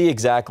we'll see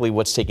exactly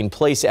what's taking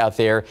place out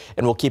there,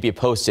 and we'll keep you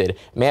posted.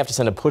 May have to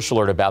send a push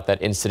alert about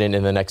that incident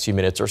in the next few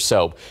minutes or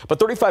so. But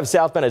 35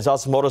 southbound at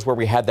Zarzamora is where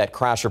we had that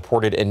crash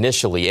reported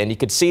initially, and you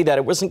could see that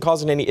it wasn't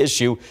causing any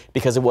issue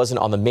because it wasn't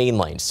on the main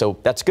lane, so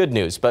that's good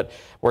news. But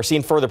we're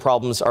seeing further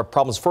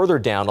problems further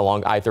down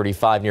along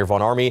I-35 near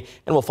Von Army,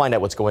 and we'll find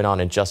out what's going on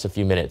in just a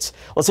few minutes.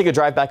 Let's take a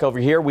drive back over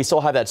here. We still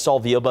have that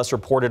stalled VO bus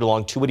reported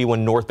along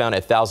 281 northbound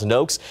at Thousand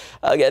Oaks.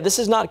 This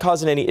is not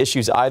causing any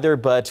issues either,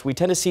 but we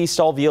tend to see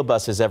stalled VO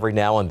buses every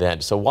now and then.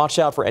 So watch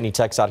out for any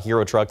TxDOT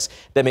Hero trucks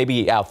that may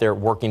be out there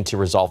working to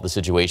resolve the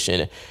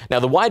situation.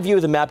 Now, the wide view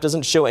of the map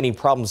doesn't show any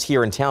problems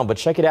here in town, but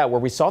check it out. Where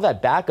we saw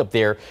that backup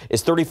there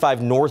is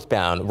 35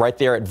 northbound right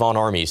there at Von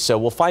Army. So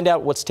we'll find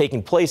out what's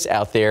taking place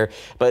out there.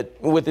 But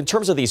in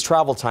terms of these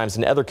travel times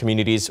in other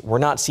communities, we're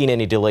not seeing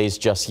any delays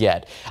just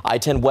yet.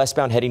 I-10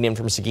 westbound heading in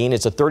from Seguin,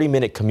 it's a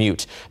 30-minute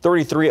commute.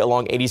 33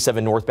 along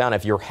 87 northbound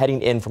if you're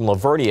heading in from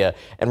Lavernia.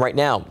 And right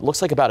now,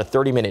 looks like about a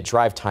 30-minute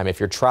drive time if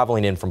you're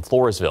traveling in from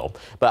Floresville.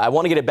 But I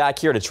want to get it back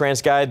here to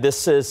TransGuide.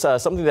 This is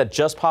something that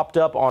just popped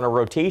up on a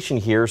rotation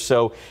here,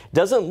 so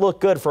doesn't look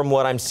good from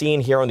what I'm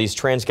seeing here on these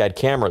TransGuide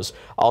cameras.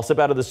 I'll step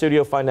out of the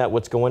studio, find out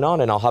what's going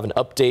on, and I'll have an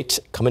update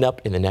coming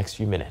up in the next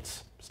few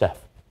minutes. Steph.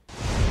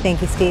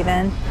 Thank you,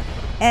 Stephen.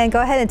 And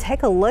go ahead and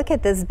take a look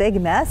at this big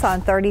mess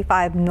on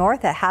 35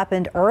 North that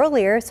happened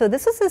earlier. So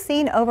this was the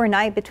scene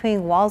overnight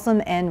between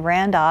Walsham and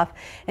Randolph.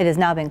 It has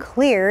now been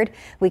cleared.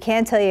 We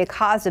can tell you it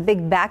caused a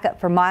big backup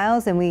for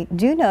miles, and we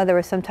do know there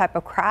was some type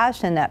of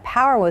crash and that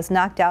power was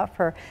knocked out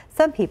for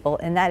some people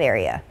in that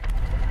area.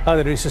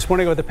 Other news this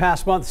morning: over the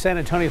past month, San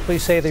Antonio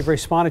police say they've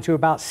responded to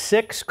about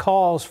 6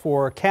 calls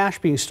for cash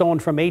being stolen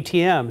from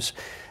ATMs.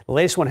 The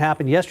latest one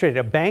happened yesterday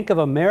at a Bank of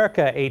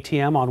America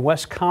ATM on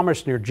West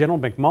Commerce near General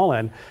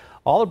McMullen.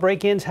 All the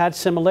break-ins had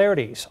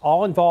similarities.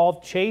 All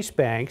involved Chase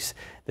banks.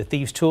 The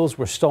thieves' tools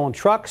were stolen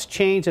trucks,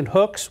 chains, and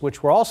hooks,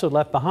 which were also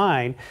left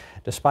behind.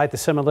 Despite the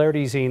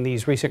similarities in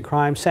these recent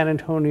crimes, San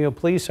Antonio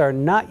police are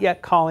not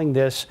yet calling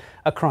this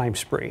a crime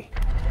spree.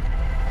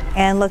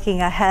 And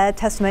looking ahead,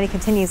 testimony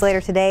continues later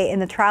today in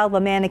the trial of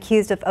a man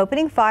accused of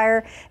opening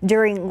fire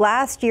during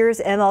last year's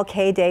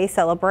MLK Day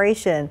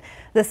celebration.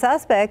 The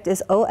suspect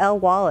is O.L.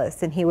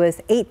 Wallace, and he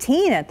was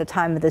 18 at the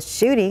time of the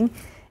shooting.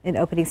 In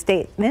opening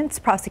statements,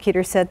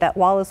 prosecutors said that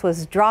Wallace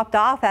was dropped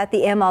off at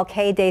the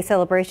MLK Day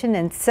celebration,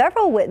 and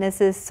several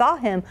witnesses saw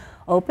him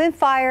open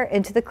fire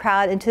into the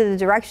crowd into the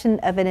direction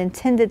of an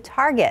intended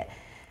target.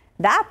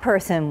 That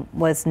person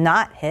was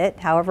not hit.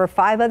 However,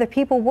 5 other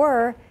people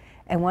were,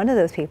 and one of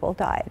those people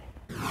died.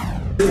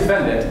 The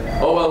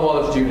defendant, O.L.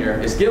 Wallace Jr.,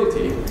 is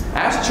guilty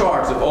as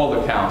charged of all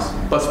the counts,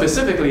 but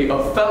specifically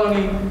of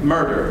felony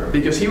murder,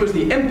 because he was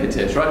the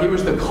impetus, right? He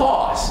was the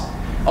cause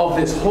of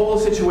this whole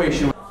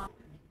situation.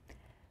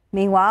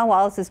 Meanwhile,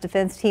 Wallace's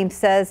defense team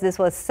says this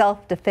was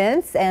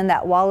self-defense and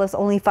that Wallace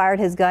only fired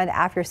his gun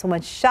after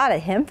someone shot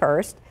at him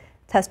first.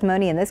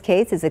 Testimony in this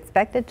case is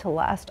expected to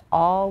last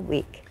all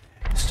week.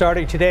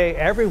 Starting today,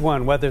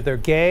 everyone, whether they're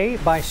gay,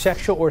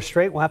 bisexual, or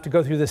straight, will have to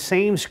go through the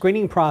same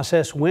screening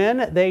process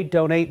when they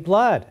donate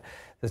blood.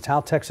 The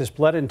South Texas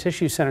Blood and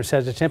Tissue Center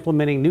says it's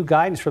implementing new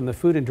guidance from the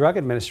Food and Drug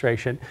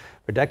Administration.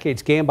 For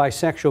decades, gay and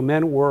bisexual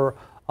men were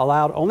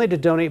allowed only to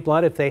donate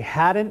blood if they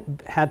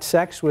hadn't had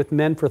sex with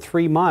men for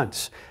 3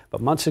 months.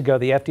 But months ago,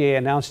 the FDA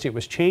announced it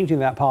was changing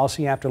that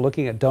policy after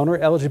looking at donor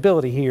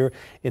eligibility here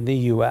in the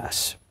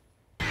U.S.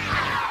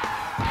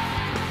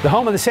 The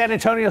home of the San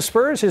Antonio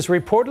Spurs is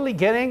reportedly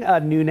getting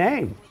a new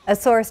name. A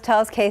source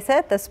tells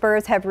KSAT the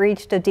Spurs have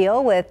reached a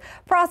deal with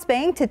Frost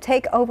Bank to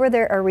take over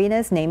their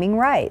arena's naming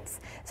rights.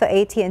 So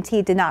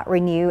AT&T did not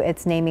renew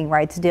its naming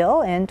rights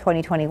deal in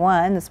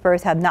 2021. The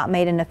Spurs have not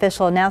made an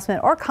official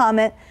announcement or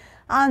comment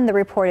on the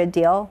reported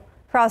deal.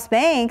 Frost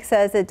Bank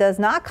says it does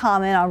not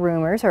comment on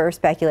rumors or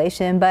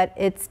speculation, but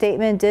its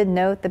statement did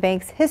note the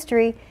bank's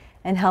history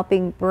in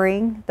helping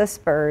bring the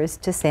Spurs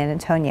to San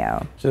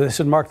Antonio. So this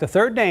would mark the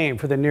third name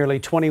for the nearly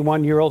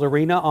 21-year-old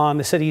arena on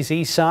the city's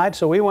east side.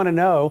 So we want to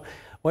know,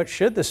 what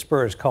should the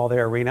Spurs call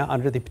their arena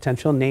under the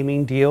potential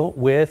naming deal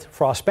with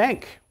Frost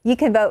Bank? You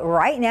can vote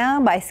right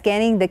now by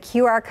scanning the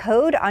QR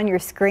code on your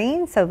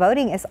screen. So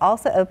voting is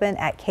also open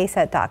at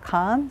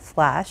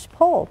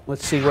ksat.com/poll.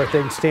 Let's see where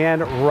things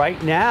stand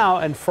right now.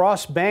 And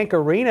Frost Bank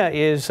Arena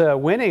is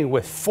winning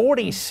with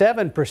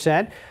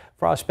 47%.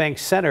 Frost Bank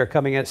Center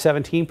coming at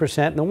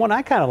 17%. And the one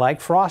I kind of like,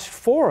 Frost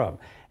Forum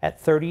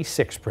at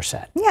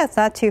 36%. Yeah, it's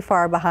not too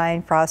far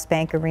behind Frost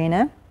Bank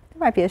Arena. There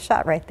might be a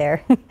shot right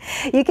there.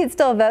 You can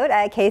still vote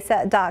at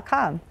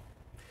ksat.com.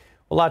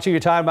 Well, lots of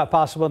your time about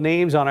possible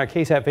names on our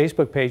KSAT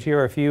Facebook page. Here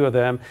are a few of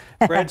them.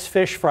 Fred's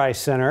Fish Fry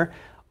Center,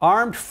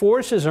 Armed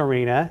Forces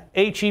Arena,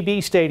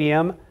 HEB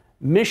Stadium,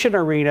 Mission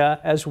Arena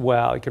as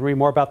well. You can read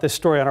more about this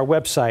story on our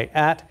website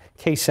at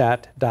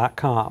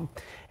ksat.com.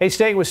 Hey,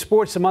 staying with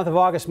sports, the month of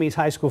August means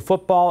high school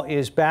football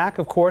is back.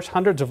 Of course,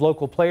 hundreds of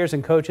local players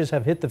and coaches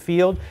have hit the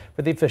field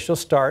for the official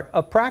start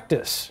of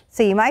practice.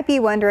 So you might be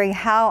wondering,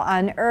 how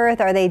on earth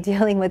are they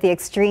dealing with the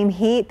extreme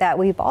heat that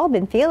we've all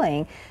been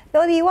feeling?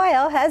 Though the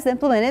UIL has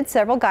implemented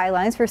several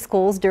guidelines for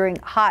schools during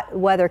hot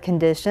weather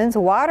conditions,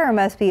 water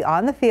must be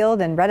on the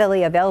field and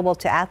readily available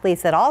to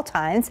athletes at all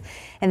times.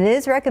 And it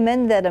is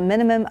recommended that a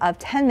minimum of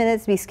 10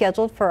 minutes be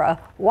scheduled for a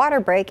water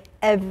break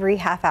every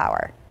half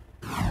hour.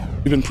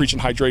 We've been preaching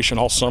hydration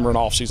all summer and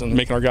off season,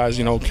 making our guys,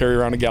 carry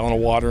around a gallon of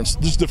water and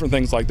just different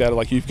things like that.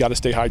 Like, you've got to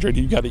stay hydrated,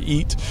 you've got to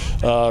eat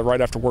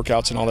right after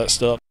workouts and all that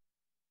stuff.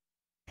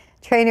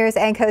 Trainers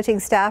and coaching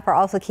staff are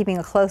also keeping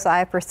a close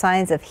eye for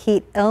signs of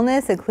heat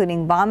illness,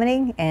 including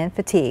vomiting and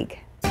fatigue.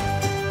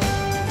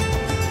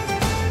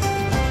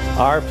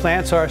 Our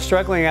plants are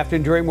struggling after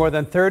enduring more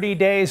than 30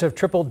 days of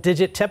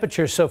triple-digit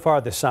temperatures so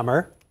far this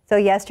summer. So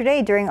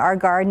yesterday, during our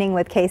Gardening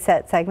with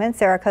KSAT segment,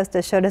 Sarah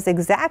Costa showed us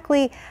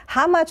exactly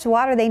how much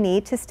water they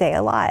need to stay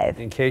alive.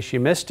 In case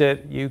you missed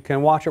it, you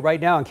can watch it right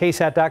now on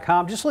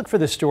ksat.com. Just look for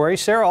the story.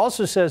 Sarah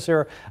also says there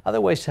are other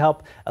ways to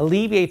help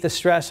alleviate the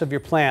stress of your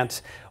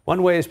plants.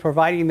 One way is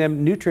providing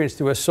them nutrients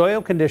through a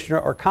soil conditioner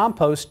or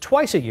compost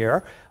twice a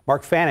year.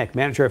 Mark Fanek,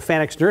 manager of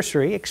Fanek's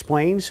Nursery,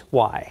 explains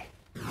why.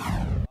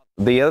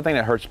 The other thing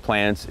that hurts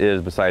plants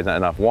is, besides not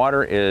enough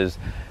water, is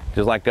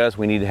just like us,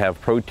 we need to have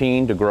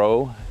protein to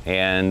grow.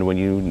 And when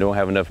you don't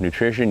have enough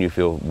nutrition, you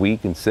feel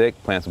weak and sick.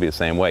 Plants will be the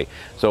same way.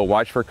 So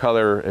watch for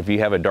color. If you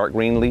have a dark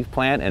green leaf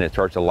plant and it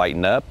starts to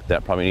lighten up,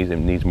 that probably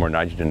needs more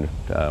nitrogen,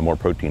 more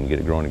protein to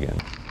get it growing again.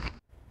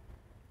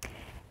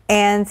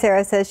 And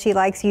Sarah says she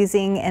likes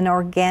using an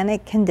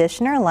organic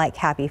conditioner like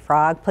Happy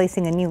Frog,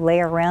 placing a new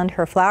layer around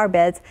her flower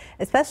beds,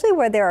 especially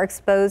where there are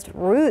exposed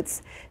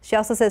roots. She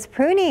also says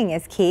pruning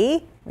is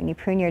key. When you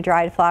prune your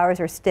dried flowers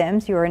or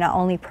stems, you are not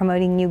only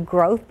promoting new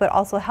growth, but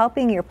also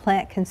helping your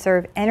plant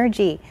conserve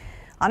energy.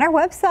 On our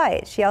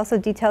website, she also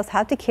details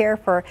how to care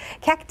for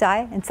cacti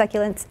and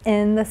succulents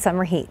in the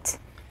summer heat.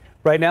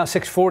 Right now,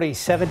 640,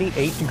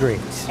 78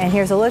 degrees. And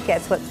here's a look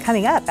at what's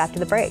coming up after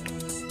the break.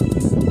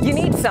 You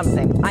need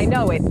something. I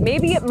know it.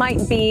 Maybe it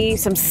might be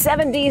some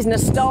 70s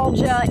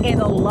nostalgia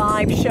in a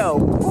live show.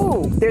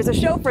 Ooh, there's a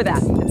show for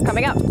that. It's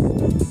coming up.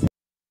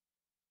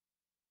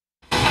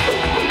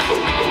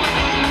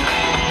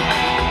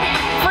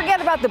 Forget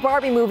about the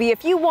Barbie movie.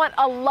 If you want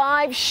a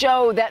live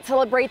show that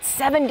celebrates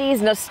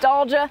 70s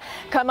nostalgia,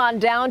 come on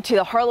down to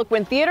the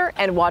Harlequin Theater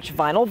and watch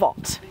Vinyl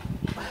Vault.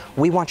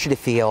 We want you to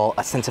feel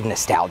a sense of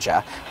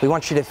nostalgia. We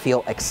want you to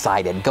feel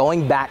excited.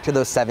 Going back to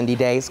those 70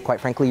 days,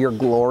 quite frankly, your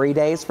glory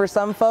days for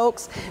some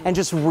folks, and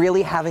just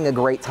really having a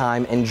great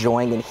time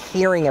enjoying and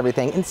hearing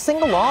everything and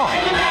sing along.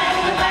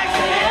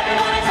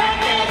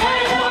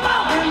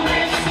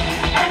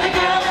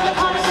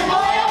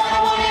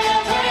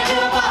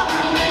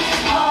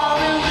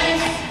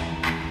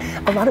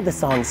 A lot of the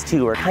songs,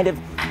 too, are kind of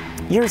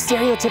your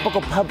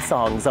stereotypical pub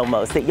songs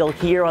almost that you'll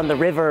hear on the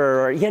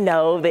river, or,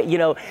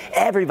 that,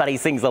 everybody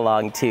sings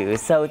along to.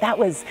 So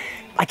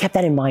I kept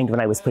that in mind when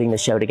I was putting the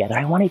show together.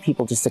 I wanted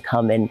people just to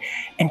come and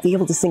be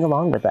able to sing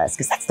along with us,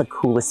 because that's the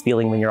coolest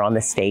feeling when you're on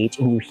the stage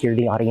and you hear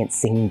the audience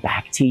singing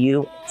back to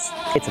you.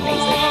 It's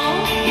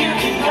amazing.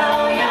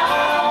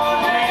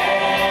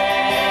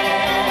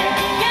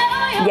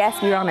 Yes,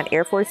 we're on an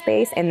Air Force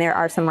base, and there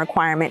are some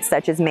requirements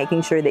such as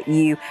making sure that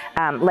you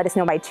let us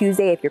know by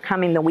Tuesday if you're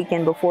coming the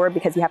weekend before,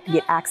 because you have to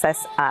get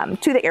access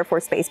to the Air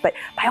Force base. But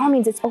by all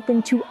means, it's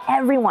open to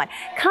everyone.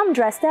 Come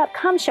dressed up,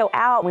 come show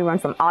out. We run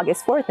from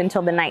August 4th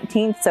until the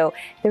 19th, so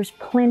there's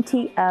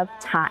plenty of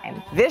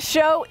time. This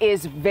show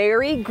is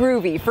very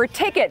groovy. For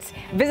tickets,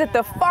 visit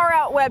the Far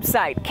Out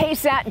website,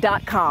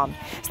 ksat.com.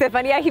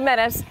 Stefania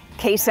Jimenez,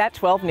 KSAT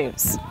 12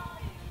 News.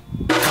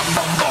 Come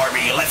on,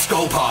 Barbie, let's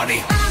go party.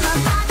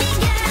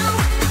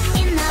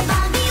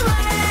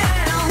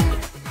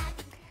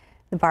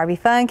 The Barbie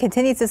Fun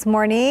continues this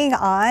morning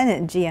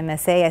on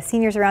GMSA as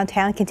seniors around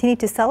town continue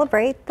to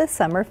celebrate the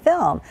summer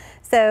film.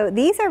 So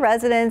these are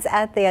residents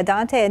at the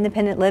Adante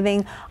Independent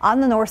Living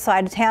on the north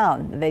side of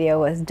town. The video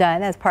was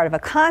done as part of a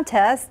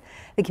contest.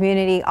 The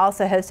community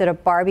also hosted a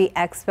Barbie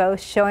Expo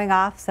showing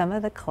off some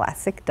of the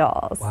classic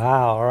dolls.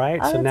 Wow, all right.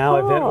 Oh, so now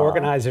cool. event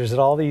organizers at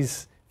all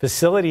these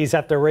facilities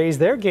have to raise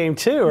their game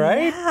too,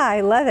 right? Yeah,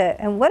 I love it.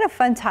 And what a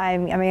fun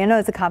time. I mean, I know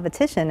it's a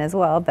competition as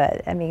well,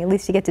 but I mean, at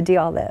least you get to do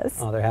all this.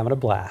 Oh, they're having a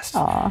blast.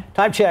 Aw.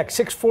 Time check,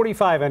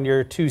 6:45 on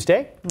your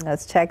Tuesday.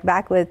 Let's check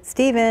back with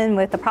Stephen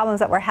with the problems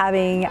that we're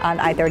having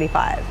on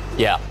I-35.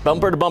 Yeah,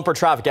 bumper to bumper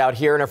traffic out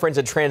here, and our friends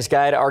at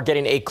TransGuide are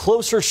getting a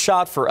closer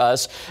shot for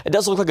us. It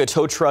does look like a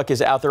tow truck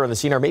is out there on the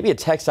scene, or maybe a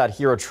TxDOT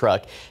Hero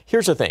truck.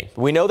 Here's the thing.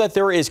 We know that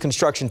there is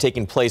construction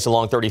taking place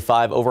along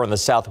 35 over on the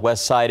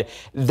southwest side.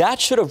 That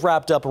should have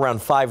wrapped up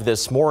around 5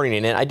 this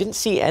morning, and I didn't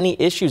see any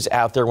issues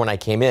out there when I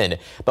came in.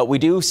 But we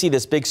do see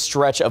this big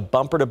stretch of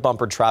bumper to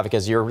bumper traffic,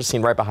 as you're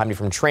seeing right behind me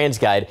from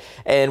TransGuide.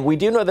 And we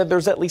do know that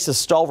there's at least a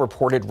stall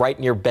reported right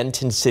near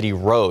Benton City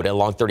Road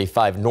along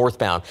 35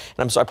 northbound.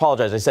 And I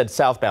apologize, I said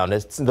southbound.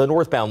 It's the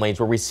northbound lanes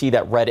where we see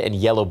that red and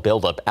yellow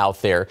buildup out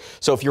there.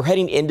 So if you're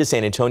heading into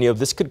San Antonio,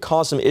 this could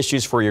cause some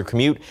issues for your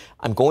commute.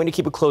 I'm going to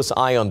keep a close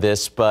eye on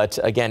this, but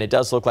again, it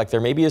does look like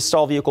there may be a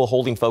stall vehicle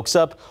holding folks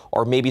up,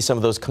 or maybe some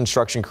of those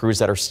construction crews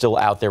that are still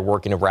out there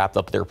working to wrap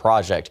up their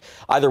project.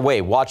 Either way,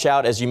 watch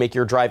out as you make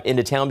your drive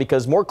into town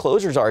because more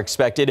closures are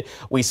expected.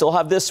 We still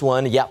have this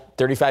one,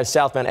 35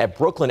 southbound at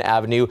Brooklyn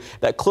Avenue.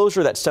 That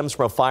closure that stems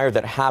from a fire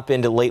that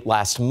happened late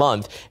last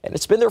month, and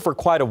it's been there for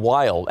quite a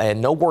while,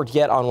 and no word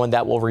yet on when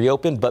that will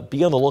reopen, but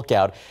be on the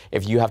lookout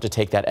if you have to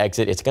take that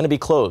exit. It's going to be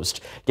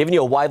closed. Giving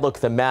you a wide look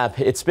at the map,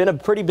 it's been a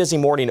pretty busy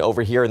morning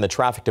over here in the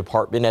traffic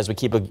department as we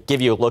give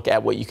you a look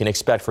at what you can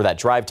expect for that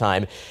drive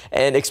time,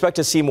 and expect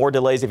to see more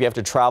delays if you have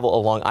to travel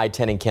along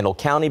I-10 in Kendall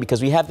County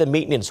because we have the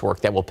maintenance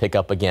work that will pick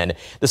up again.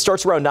 This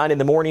starts around 9 in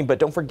the morning, but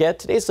don't forget,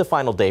 today's the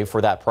final day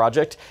for that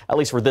project, at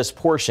least for this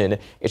portion.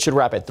 It should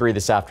wrap at 3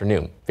 this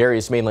afternoon.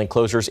 Various mainline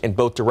closures in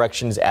both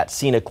directions at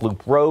Scenic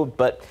Loop Road,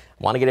 but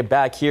want to get it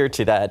back here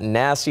to that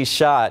nasty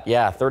shot.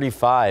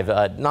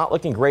 35, not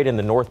looking great in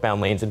the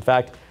northbound lanes. In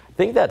fact, I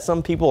think that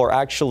some people are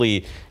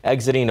actually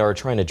exiting or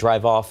trying to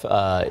drive off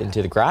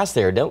into the grass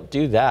there. Don't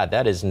do that.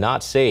 That is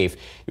not safe.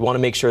 You want to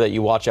make sure that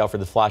you watch out for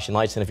the flashing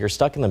lights. And if you're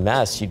stuck in the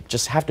mess, you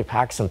just have to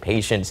pack some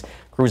patience.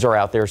 Crews are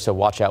out there, so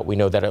watch out. We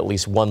know that at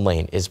least one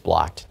lane is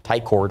blocked.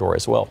 Tight corridor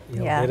as well.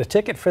 You'll get a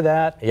ticket for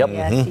that.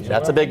 Yep.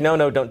 That's a big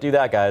no-no. Don't do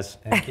that, guys.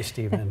 Thank you,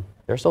 Stephen.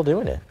 They're still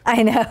doing it.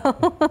 I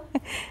know.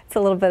 It's a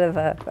little bit of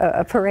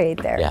a parade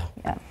there.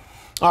 Yeah.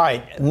 All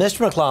right, Mr.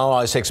 McClellan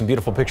always takes some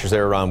beautiful pictures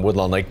there around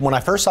Woodlawn Lake. When I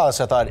first saw this,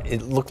 I thought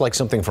it looked like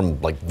something from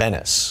like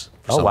Venice.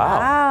 Oh,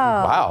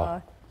 wow.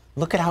 Wow.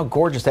 Look at how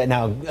gorgeous that.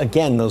 Now,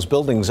 again, those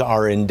buildings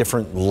are in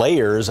different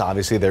layers.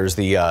 Obviously, there's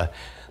the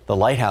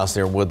lighthouse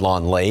there,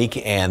 Woodlawn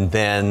Lake, and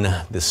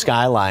then the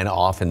skyline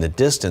off in the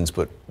distance.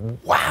 But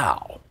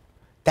wow,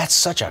 that's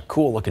such a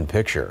cool looking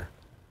picture.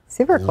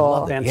 Super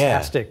cool.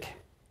 Fantastic.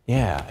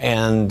 Yeah,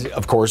 and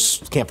of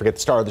course, can't forget the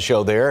star of the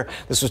show there.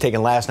 This was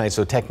taken last night,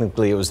 so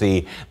technically it was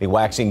the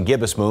waxing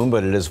gibbous moon,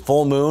 but it is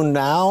full moon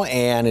now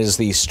and is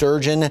the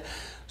Sturgeon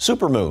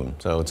supermoon.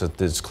 So it's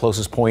at its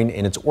closest point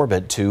in its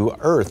orbit to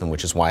Earth, and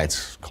which is why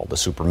it's called the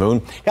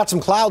supermoon. Got some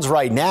clouds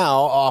right now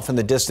off in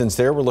the distance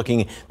there. We're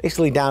looking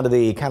basically down to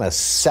the kind of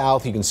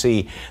south. You can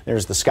see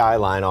there's the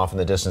skyline off in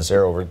the distance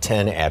there over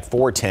 10 at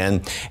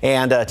 410.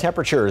 And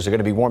temperatures are going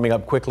to be warming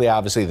up quickly,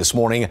 obviously, this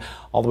morning,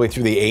 all the way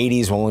through the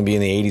 80s. We'll only be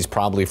in the 80s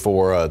probably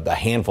for a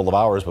handful of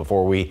hours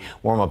before we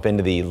warm up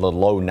into the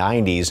low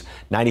 90s.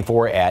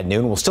 94 at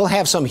noon. We'll still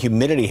have some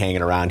humidity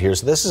hanging around here,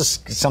 so this is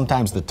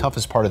sometimes the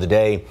toughest part of the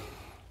day.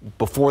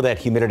 Before that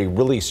humidity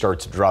really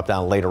starts to drop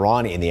down later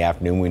on in the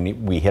afternoon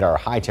when we hit our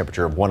high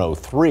temperature of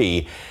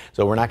 103.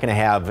 So we're not going to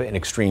have an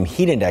extreme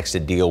heat index to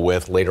deal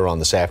with later on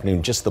this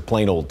afternoon, just the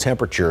plain old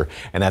temperature.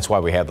 And that's why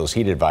we have those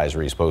heat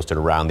advisories posted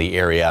around the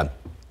area.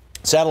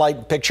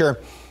 Satellite picture,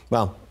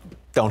 well,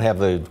 don't have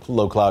the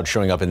low cloud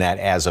showing up in that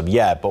as of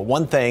yet. But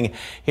one thing,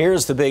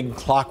 here's the big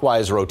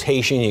clockwise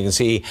rotation. You can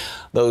see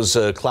those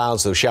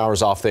clouds, those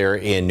showers off there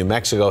in New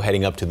Mexico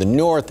heading up to the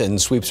north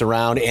and sweeps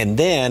around. And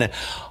then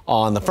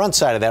on the front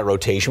side of that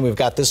rotation, we've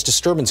got this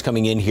disturbance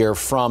coming in here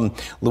from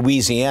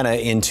Louisiana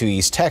into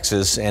East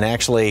Texas. And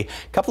actually,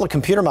 a couple of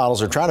computer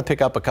models are trying to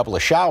pick up a couple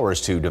of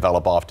showers to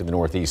develop off to the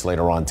northeast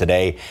later on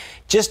today.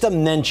 Just a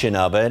mention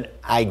of it.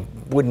 I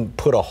wouldn't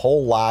put a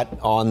whole lot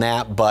on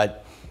that, but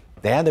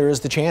yeah, there is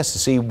the chance to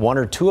see one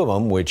or two of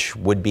them, which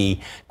would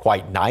be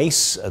quite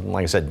nice.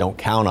 Like I said, don't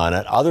count on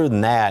it. Other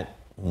than that,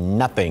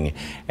 nothing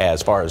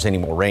as far as any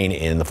more rain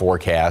in the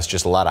forecast.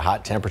 Just a lot of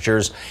hot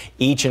temperatures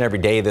each and every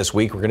day this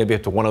week. We're going to be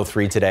up to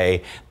 103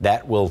 today.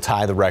 That will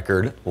tie the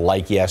record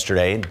like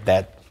yesterday.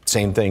 That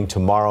same thing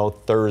tomorrow,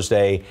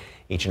 Thursday.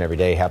 Each and every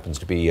day happens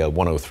to be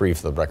 103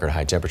 for the record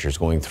high temperatures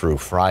going through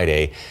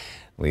Friday.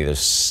 will either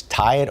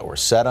tie it or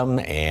set them,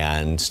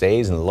 and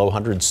stays in the low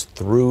hundreds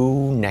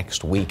through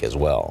next week as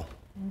well.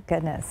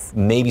 Goodness.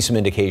 Maybe some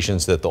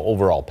indications that the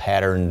overall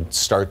pattern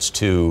starts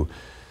to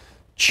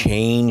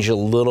change a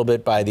little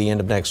bit by the end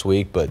of next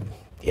week, but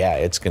yeah,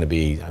 it's going to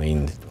be, I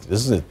mean,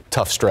 this is a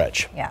tough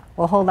stretch. Yeah,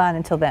 we'll hold on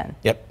until then.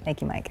 Yep.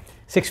 Thank you, Mike.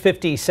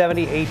 650,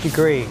 78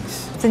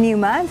 degrees. It's a new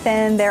month,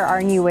 and there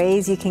are new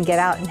ways you can get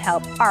out and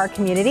help our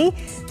community.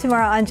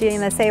 Tomorrow on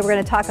GMSA, we're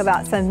going to talk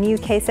about some new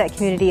KSAT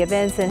community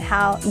events and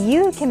how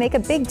you can make a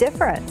big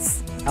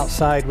difference.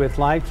 Outside with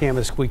live cam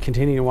as we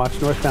continue to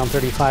watch northbound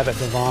 35 at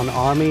Devon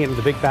Army and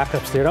the big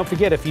backups there. Don't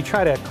forget, if you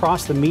try to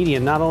cross the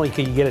median, not only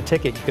can you get a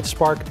ticket, you could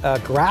spark a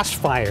grass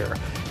fire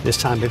this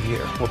time of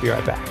year. We'll be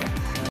right back.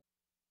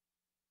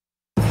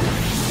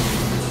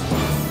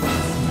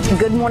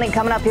 Good morning.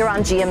 Coming up here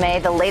on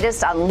GMA, the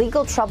latest on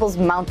legal troubles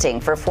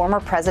mounting for former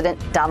President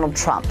Donald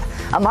Trump.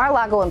 A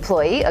Mar-a-Lago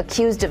employee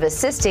accused of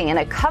assisting in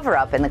a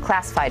cover-up in the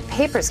classified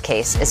papers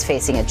case is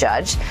facing a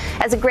judge,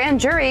 as a grand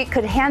jury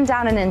could hand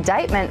down an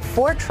indictment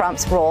for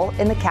Trump's role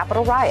in the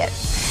Capitol riot.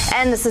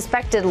 And the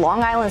suspected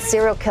Long Island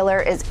serial killer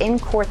is in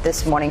court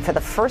this morning for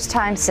the first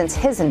time since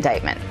his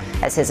indictment,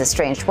 as his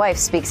estranged wife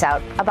speaks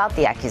out about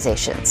the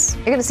accusations.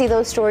 You're going to see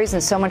those stories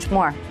and so much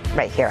more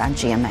right here on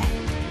GMA.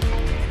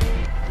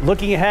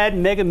 Looking ahead,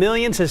 Mega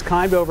Millions has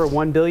climbed over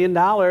 $1 billion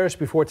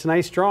before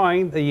tonight's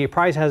drawing. The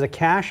prize has a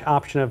cash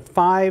option of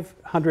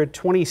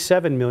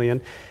 $527 million.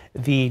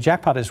 The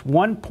jackpot is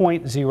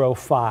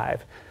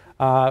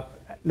 1.05.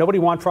 Nobody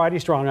won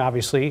Friday's drawing,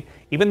 obviously.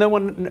 Even though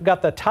one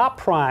got the top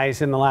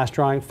prize in the last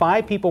drawing,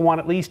 5 people won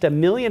at least $1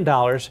 million.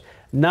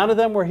 None of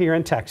them were here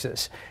in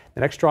Texas.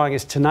 The next drawing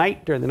is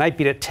tonight during the Night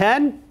Beat at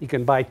 10. You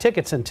can buy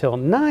tickets until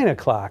 9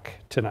 o'clock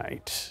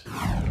tonight.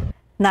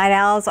 Night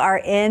owls are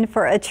in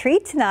for a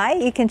treat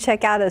tonight. You can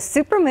check out a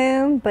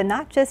supermoon, but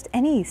not just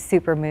any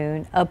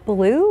supermoon, a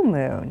blue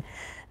moon.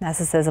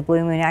 NASA says a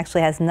blue moon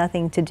actually has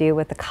nothing to do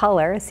with the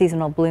color. A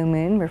seasonal blue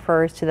moon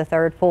refers to the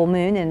third full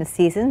moon in a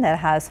season that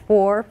has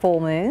 4 full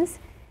moons.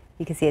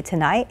 You can see it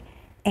tonight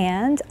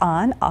and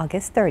on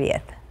August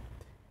 30th.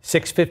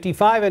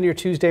 6:55 on your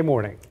Tuesday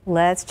morning.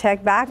 Let's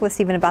check back with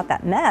Stephen about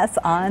that mess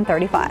on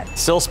 35.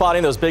 Still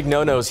spotting those big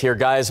no-nos here,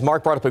 guys.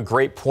 Mark brought up a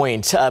great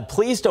point.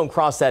 Please don't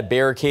cross that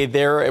barricade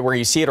there where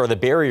you see it, or the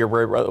barrier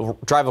where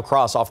drive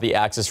across off the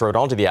access road,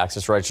 onto the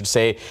access road, I should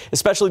say,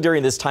 especially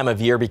during this time of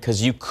year,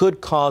 because you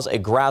could cause a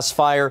grass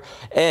fire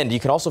and you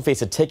can also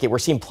face a ticket. We're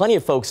seeing plenty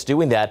of folks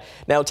doing that.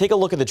 Now, take a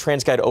look at the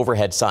TransGuide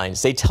overhead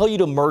signs. They tell you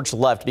to merge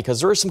left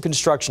because there is some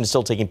construction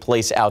still taking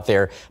place out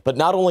there. But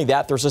not only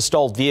that, there's a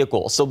stalled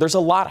vehicle. So there's a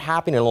lot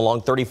happening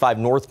along 35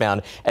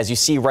 northbound, as you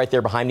see right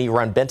there behind me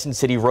around Benton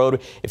City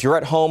Road. If you're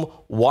at home,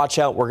 watch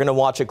out. We're going to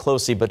watch it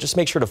closely, but just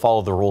make sure to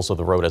follow the rules of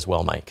the road as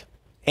well, Mike.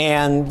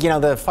 And, you know,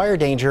 the fire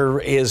danger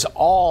is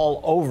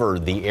all over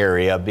the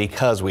area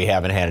because we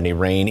haven't had any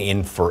rain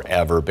in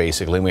forever,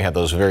 basically. And we have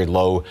those very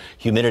low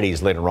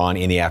humidities later on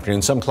in the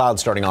afternoon. Some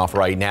clouds starting off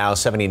right now,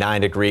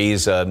 79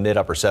 degrees,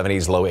 mid-upper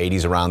 70s, low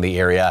 80s around the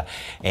area,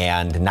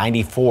 and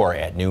 94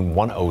 at noon,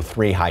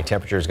 103. High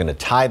temperature is going to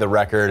tie the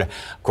record.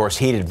 Of course,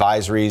 heat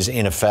advisories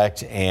in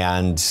effect,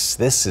 and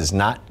this is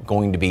not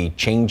going to be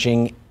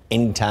changing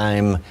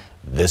anytime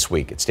this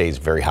week. It stays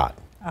very hot.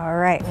 All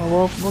right,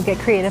 well, we'll get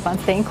creative on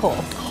staying cool.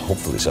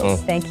 Hopefully so.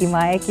 Thank you,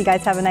 Mike. You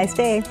guys have a nice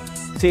day.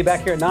 See you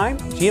back here at 9.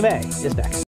 GMA is next.